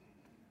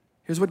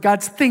 Here's what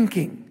God's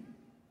thinking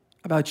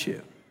about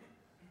you.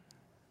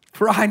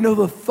 For I know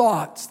the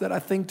thoughts that I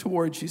think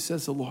towards you,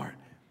 says the Lord.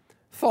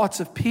 Thoughts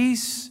of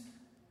peace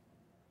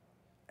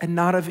and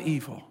not of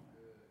evil,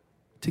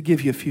 to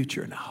give you a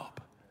future and a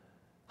hope.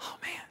 Oh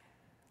man,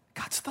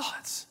 God's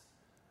thoughts.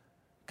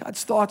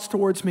 God's thoughts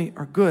towards me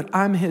are good.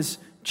 I'm his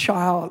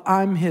child.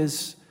 I'm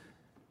his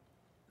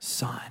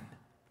son.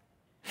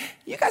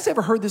 You guys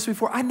ever heard this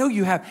before? I know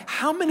you have.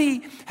 How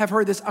many have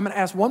heard this? I'm going to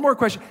ask one more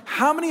question.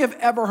 How many have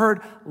ever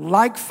heard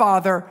like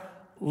father,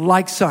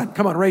 like son?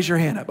 Come on, raise your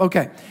hand up.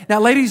 Okay. Now,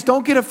 ladies,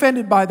 don't get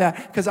offended by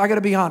that because I got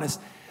to be honest.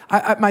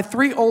 My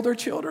three older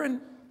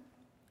children,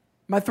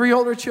 my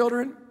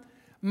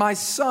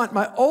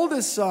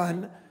oldest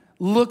son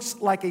looks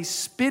like a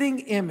spitting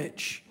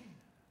image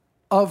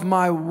of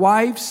my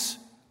wife's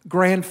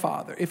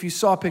grandfather. If you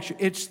saw a picture,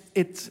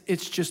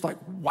 it's just like,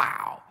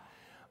 wow.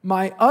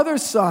 My other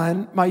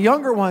son, my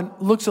younger one,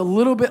 looks a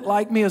little bit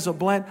like me as a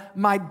blend.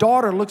 My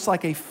daughter looks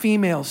like a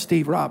female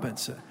Steve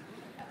Robinson.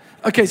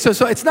 Okay,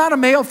 so it's not a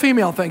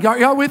male-female thing.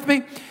 Y'all with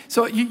me?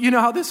 So you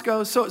know how this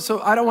goes. So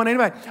I don't want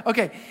anybody.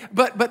 Okay,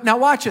 but now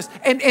watch this.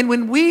 And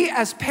when we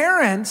as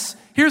parents,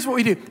 here's what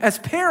we do. As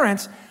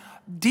parents,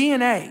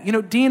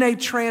 DNA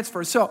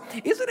transfer. So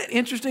isn't it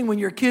interesting when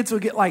your kids will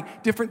get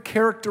like different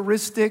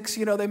characteristics,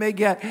 they may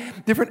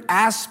get different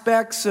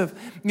aspects of,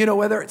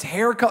 whether it's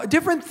hair color,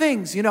 different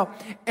things,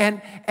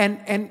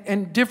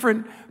 and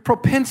different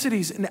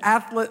propensities and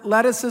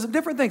athleticism,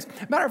 different things.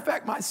 Matter of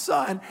fact, my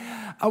son,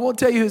 I won't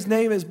tell you who his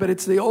name is, but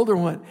it's the older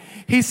one.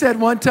 He said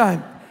one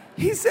time,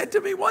 he said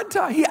to me one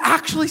time, he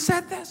actually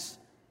said this.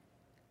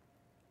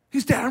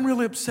 He's, Dad, I'm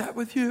really upset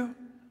with you.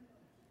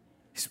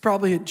 He's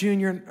probably a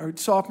junior or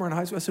sophomore in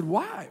high school. I said,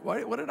 why?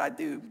 What did I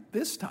do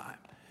this time?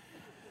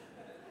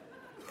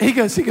 He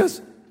goes,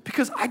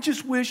 because I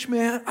just wish,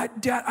 man,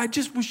 Dad, I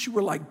just wish you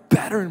were like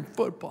better in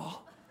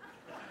football.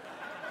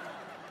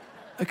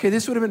 Okay,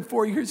 this would have been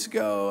 4 years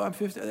ago. I'm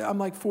 50, I'm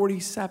like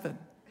 47.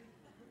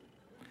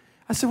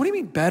 I said, what do you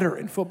mean better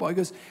in football? He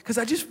goes, because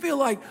I just feel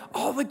like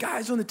all the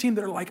guys on the team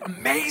that are like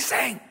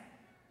amazing,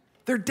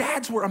 their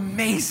dads were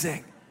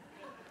amazing.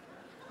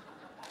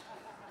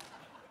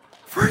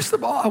 First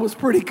of all, I was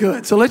pretty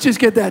good, so let's just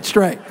get that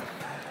straight.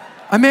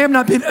 I may have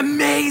not been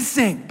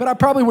amazing, but I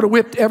probably would have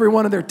whipped every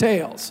one of their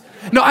tails.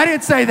 No, I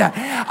didn't say that.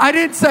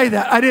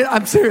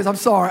 I'm serious. I'm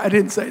sorry. I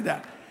didn't say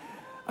that.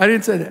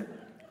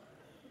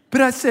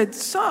 But I said,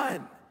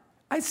 son,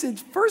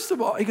 first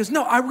of all, he goes,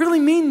 no, I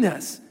really mean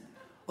this.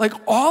 Like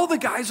all the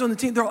guys on the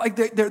team, they're like,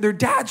 their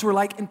dads were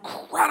like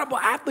incredible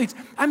athletes.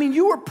 I mean,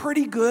 you were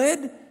pretty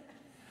good,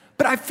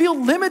 but I feel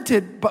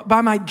limited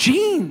by my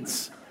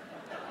genes.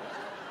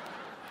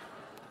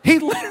 He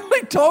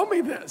literally told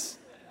me this.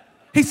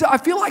 He said, I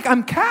feel like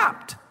I'm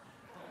capped.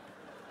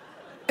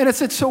 And I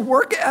said, so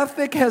work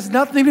ethic has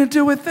nothing to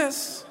do with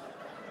this?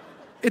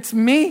 It's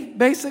me,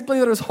 basically,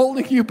 that is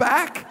holding you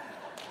back?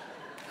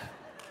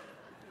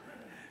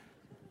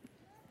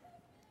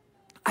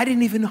 I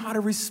didn't even know how to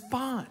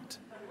respond.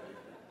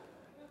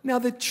 Now,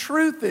 the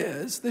truth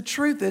is,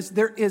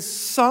 there is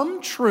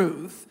some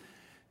truth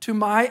to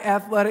my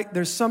athletic,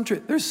 there's some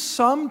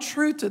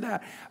truth to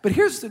that. But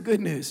here's the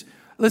good news.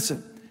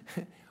 Listen,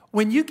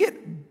 when you get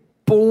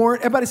born,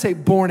 everybody say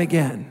born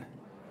again.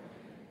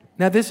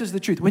 Now, this is the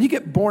truth. When you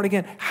get born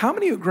again, how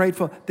many are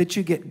grateful that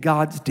you get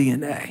God's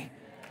DNA?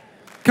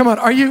 Come on,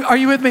 are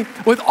you with me?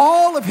 With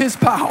all of his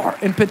power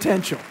and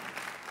potential.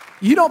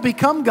 You don't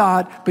become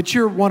God, but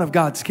you're one of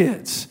God's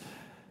kids.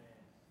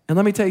 And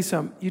let me tell you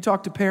something. You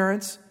talk to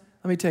parents,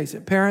 let me tell you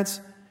something.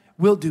 Parents,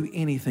 we'll do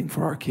anything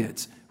for our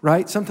kids,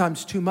 right?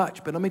 Sometimes too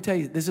much, but let me tell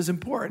you, this is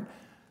important.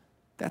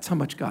 That's how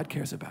much God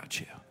cares about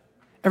you.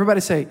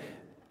 Everybody say,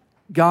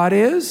 God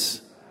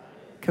is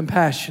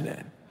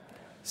compassionate.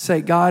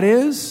 Say, God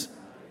is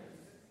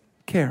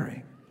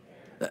caring.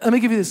 Let me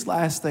give you this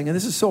last thing, and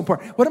this is so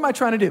important. What am I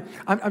trying to do?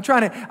 I'm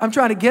trying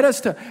to get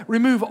us to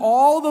remove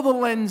all of the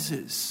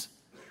lenses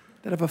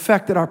that have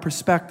affected our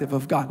perspective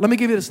of God. Let me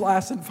give you this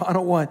last and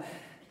final one.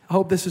 I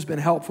hope this has been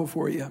helpful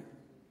for you.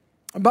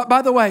 But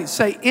by the way,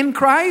 say, in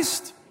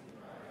Christ,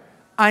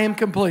 I am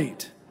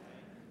complete.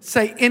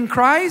 Say, in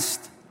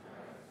Christ,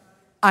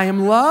 I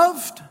am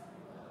loved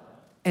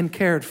and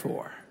cared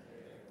for.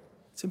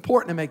 It's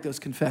important to make those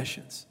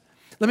confessions.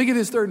 Let me give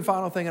you this third and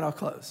final thing, and I'll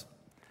close.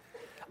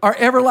 Our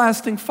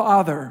everlasting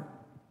Father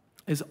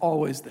is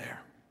always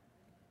there.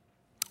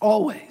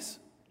 Always.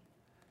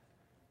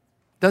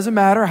 Doesn't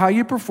matter how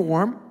you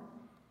perform.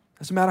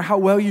 Doesn't matter how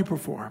well you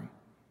perform.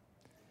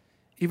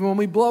 Even when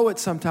we blow it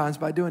sometimes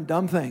by doing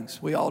dumb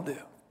things, we all do.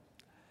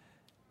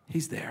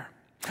 He's there.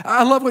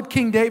 I love what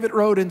King David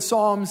wrote in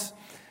Psalms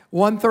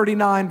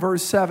 139,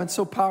 verse 7.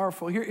 So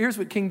powerful. Here's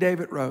what King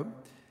David wrote.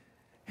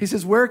 He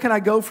says, where can I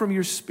go from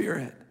your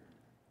spirit?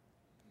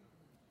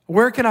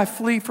 Where can I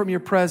flee from your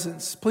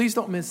presence? Please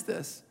don't miss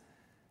this.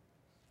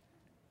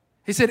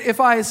 He said, if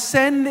I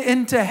ascend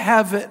into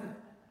heaven,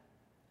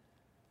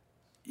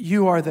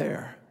 you are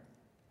there.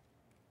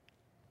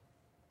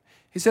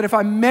 He said, if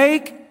I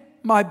make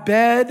my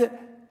bed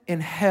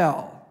in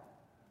hell,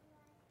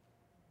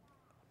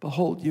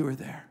 behold, you are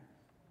there.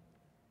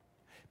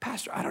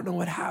 Pastor, I don't know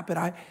what happened.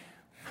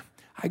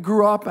 I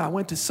grew up, I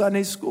went to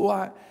Sunday school.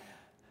 I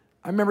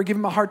remember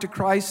giving my heart to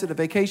Christ at a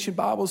vacation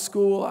Bible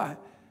school.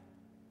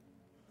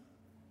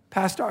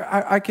 Pastor,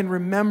 I can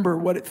remember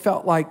what it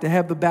felt like to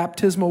have the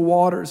baptismal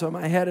waters on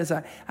my head as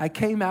I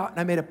came out and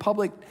I made a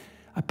public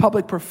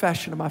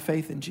profession of my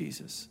faith in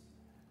Jesus.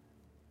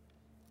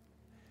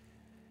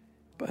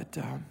 But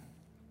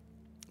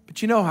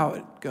you know how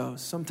it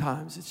goes.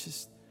 Sometimes it's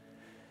just,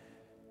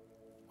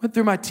 went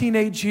through my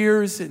teenage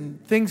years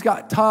and things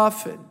got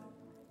tough. And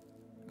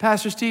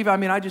Pastor Steve,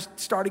 I just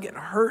started getting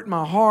hurt in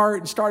my heart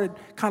and started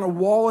kind of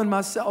walling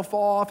myself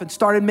off and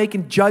started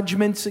making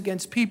judgments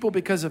against people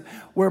because of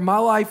where my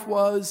life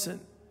was.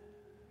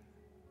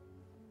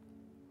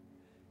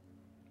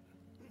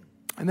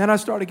 And then I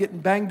started getting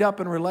banged up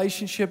in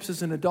relationships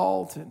as an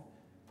adult and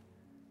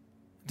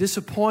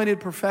disappointed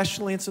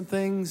professionally in some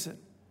things.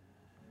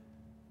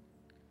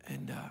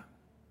 And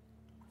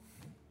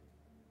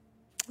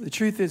the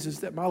truth is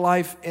that my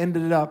life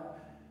ended up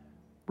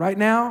right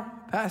now,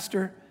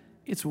 Pastor,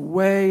 it's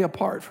way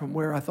apart from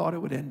where I thought it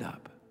would end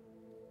up.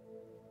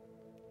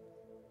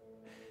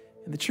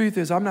 And the truth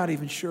is, I'm not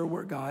even sure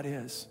where God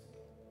is.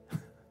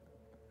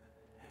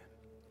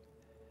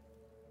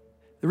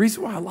 The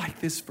reason why I like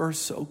this verse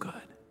so good,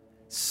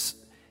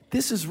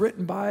 this is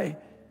written by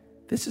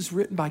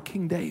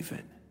King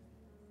David.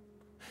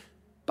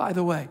 By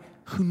the way,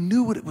 who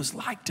knew what it was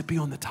like to be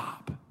on the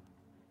top.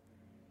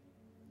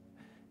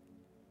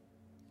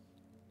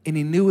 And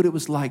he knew what it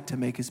was like to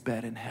make his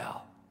bed in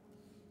hell.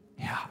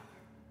 Yeah.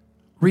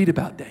 Read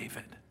about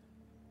David.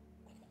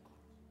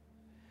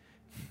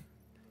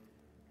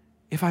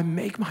 If I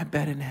make my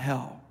bed in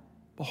hell,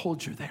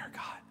 behold, you're there,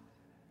 God.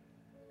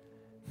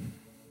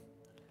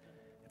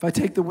 If I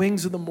take the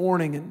wings of the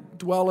morning and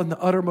dwell in the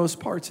uttermost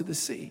parts of the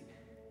sea,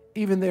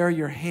 even there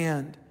your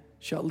hand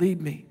shall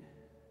lead me,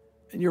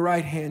 and your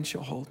right hand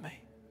shall hold me.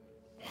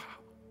 Wow.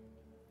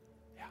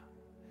 Yeah.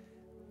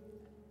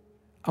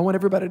 I want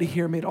everybody to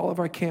hear me at all of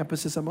our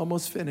campuses. I'm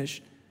almost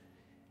finished.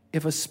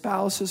 If a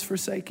spouse has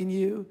forsaken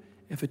you,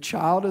 if a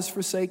child has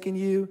forsaken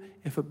you,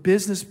 if a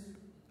business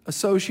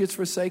associate's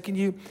forsaken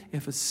you,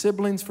 if a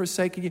sibling's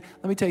forsaken you,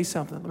 let me tell you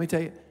something. Let me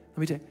tell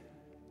you.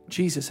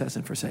 Jesus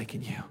hasn't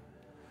forsaken you.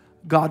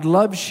 God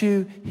loves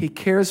you, He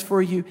cares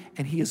for you,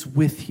 and He is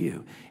with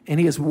you. And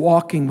He is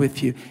walking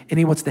with you, and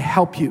He wants to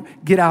help you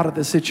get out of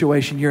the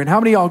situation you're in. How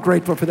many of y'all are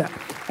grateful for that?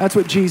 That's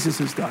what Jesus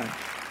has done.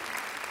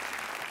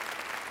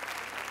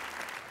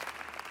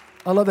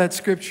 I love that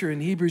scripture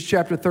in Hebrews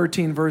chapter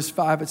 13, verse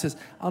 5. It says,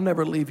 I'll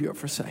never leave you or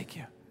forsake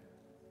you.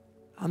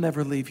 I'll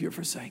never leave you or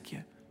forsake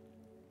you.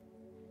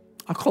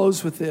 I'll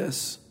close with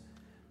this.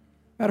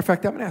 Matter of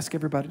fact, I'm going to ask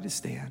everybody to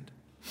stand.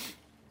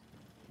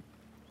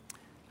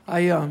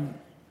 I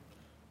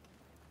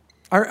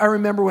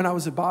remember when I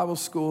was at Bible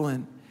school,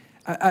 and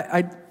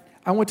I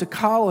went to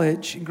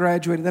college and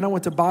graduated. Then I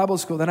went to Bible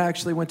school. Then I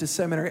actually went to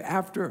seminary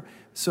after.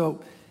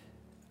 So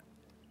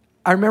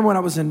I remember when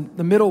I was in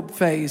the middle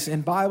phase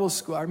in Bible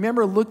school, I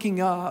remember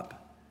looking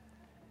up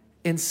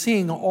and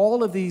seeing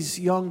all of these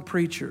young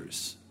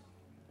preachers.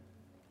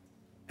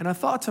 And I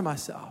thought to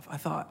myself,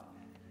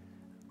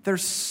 they're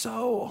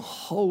so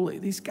holy.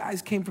 These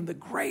guys came from the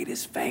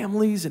greatest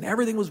families and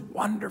everything was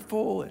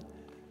wonderful.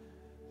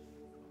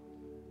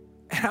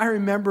 And I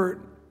remember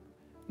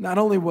not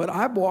only what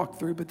I walked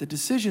through, but the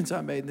decisions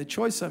I made and the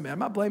choice I made. I'm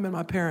not blaming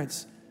my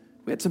parents.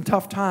 We had some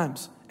tough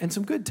times and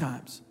some good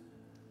times.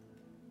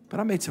 But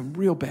I made some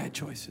real bad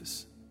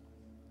choices.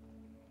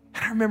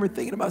 And I remember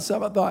thinking to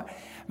myself, I thought,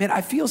 man,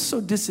 I feel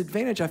so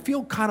disadvantaged. I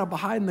feel kind of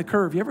behind the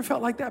curve. You ever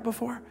felt like that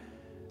before?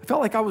 I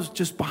felt like I was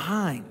just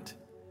behind.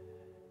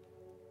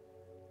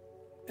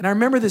 And I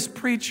remember this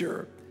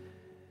preacher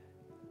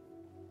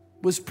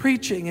was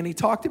preaching, and he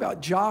talked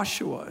about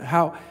Joshua,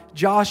 how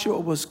Joshua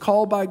was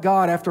called by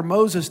God after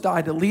Moses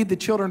died to lead the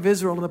children of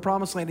Israel in the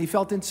promised land. He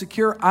felt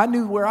insecure. I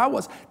knew where I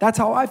was. That's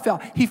how I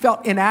felt. He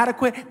felt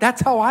inadequate.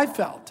 That's how I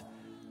felt.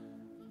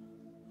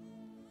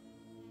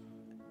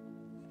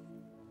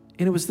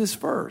 And it was this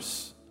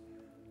verse.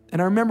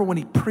 And I remember when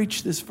he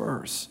preached this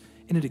verse,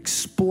 and it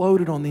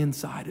exploded on the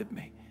inside of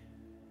me.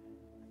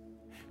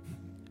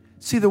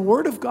 See, the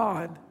Word of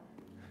God,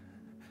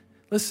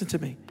 listen to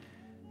me,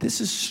 this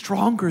is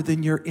stronger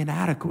than your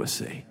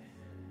inadequacy.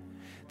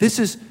 This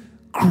is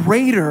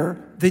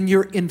greater than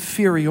your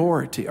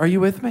inferiority. Are you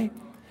with me?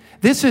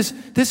 This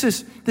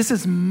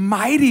is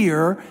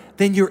mightier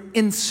than your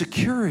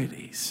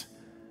insecurities.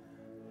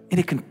 And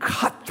it can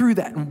cut through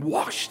that and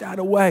wash that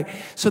away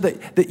so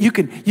that you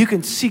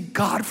can see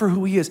God for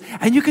who He is.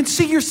 And you can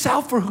see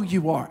yourself for who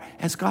you are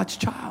as God's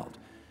child.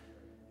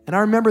 And I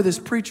remember this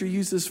preacher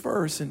used this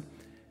verse, and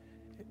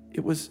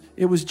it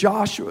was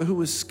Joshua who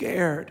was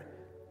scared,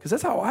 because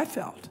that's how I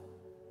felt.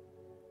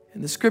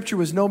 And the scripture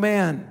was, no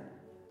man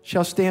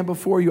shall stand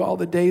before you all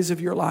the days of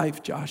your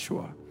life,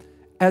 Joshua.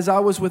 As I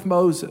was with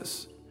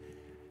Moses,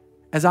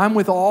 as I'm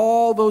with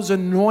all those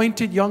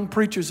anointed young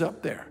preachers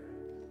up there,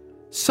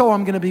 so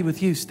I'm going to be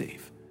with you,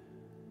 Steve.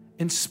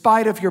 In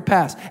spite of your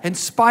past, in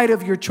spite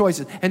of your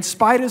choices, in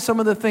spite of some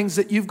of the things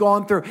that you've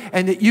gone through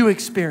and that you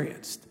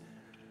experienced.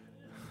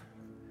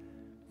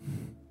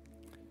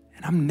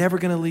 And I'm never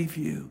going to leave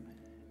you,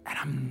 and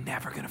I'm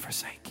never going to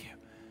forsake you.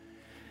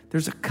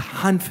 There's a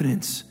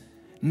confidence,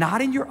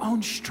 not in your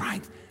own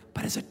strength,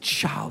 but as a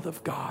child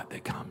of God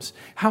that comes.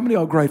 How many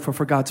are grateful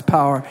for God's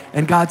power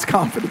and God's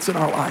confidence in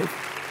our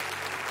life?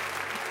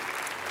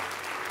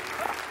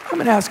 I'm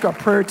going to ask our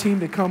prayer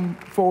team to come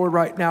forward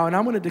right now, and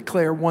I'm going to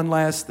declare one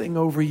last thing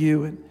over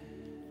you. And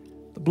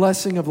the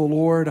blessing of the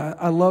Lord,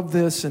 I love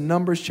this in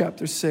Numbers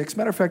chapter 6.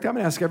 Matter of fact, I'm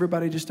going to ask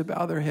everybody just to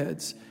bow their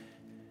heads.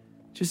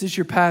 Just as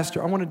your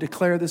pastor, I want to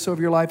declare this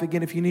over your life.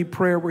 Again, if you need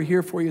prayer, we're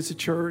here for you as a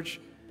church.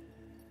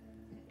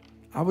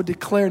 I would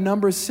declare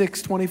Numbers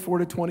 6, 24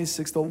 to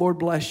 26. The Lord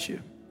bless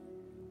you.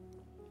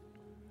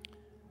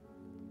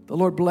 The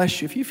Lord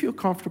bless you. If you feel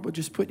comfortable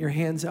just putting your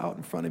hands out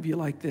in front of you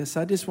like this,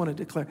 I just want to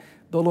declare,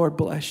 the Lord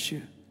bless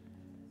you.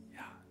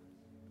 Yeah.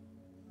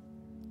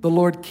 The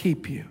Lord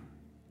keep you.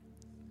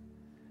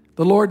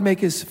 The Lord make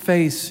His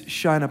face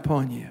shine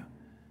upon you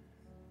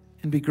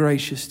and be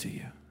gracious to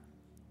you.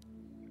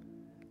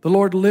 The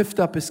Lord lift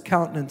up His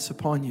countenance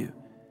upon you,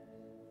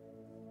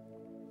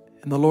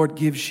 and the Lord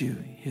gives you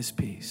His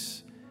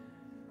peace.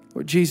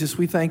 Lord Jesus,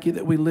 we thank you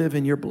that we live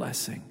in your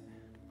blessing,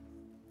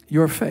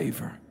 your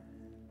favor,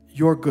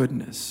 your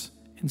goodness.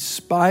 In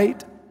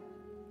spite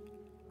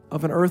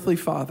of an earthly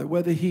father,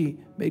 whether he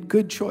made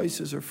good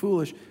choices or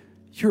foolish,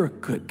 you're a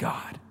good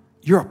God.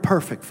 You're a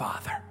perfect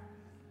Father.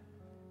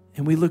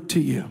 And we look to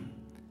you,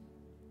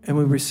 and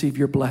we receive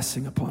your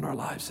blessing upon our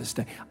lives this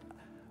day.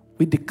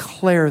 We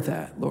declare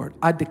that, Lord.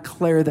 I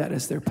declare that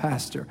as their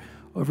pastor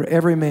over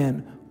every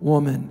man,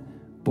 woman,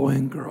 boy,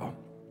 and girl.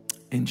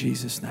 In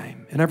Jesus'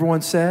 name. And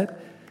everyone said,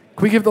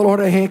 can we give the Lord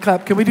a hand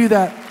clap? Can we do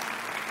that?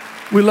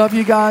 We love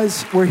you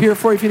guys. We're here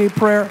for you if you need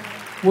prayer.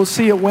 We'll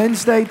see you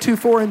Wednesday, 2,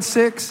 4, and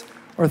 6,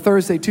 or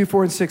Thursday, 2,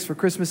 4, and 6 for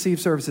Christmas Eve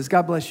services.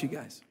 God bless you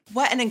guys.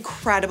 What an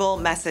incredible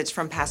message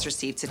from Pastor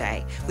Steve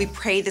today. We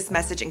pray this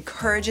message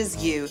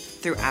encourages you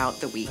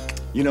throughout the week.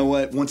 You know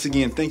what? Once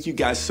again, thank you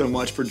guys so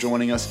much for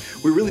joining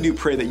us. We really do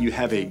pray that you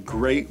have a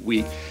great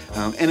week.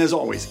 And as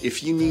always,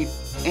 if you need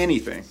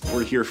anything,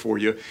 we're here for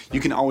you.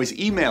 You can always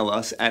email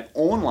us at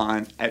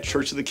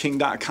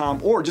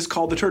online@churchoftheking.com or just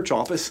call the church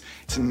office.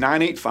 It's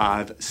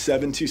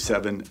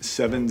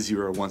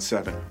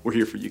 985-727-7017. We're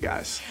here for you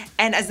guys.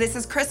 And as this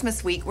is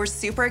Christmas week, we're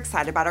super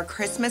excited about our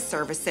Christmas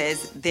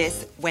services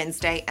this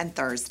Wednesday and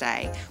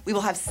Thursday. We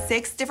will have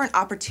 6 different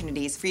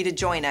opportunities for you to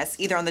join us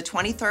either on the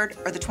 23rd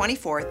or the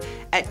 24th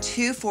at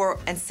 2, 4,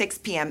 and 6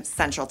 p.m.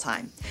 Central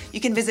Time.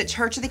 You can visit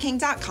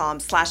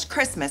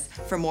churchoftheking.com/Christmas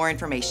for more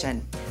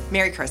information.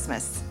 Merry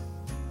Christmas.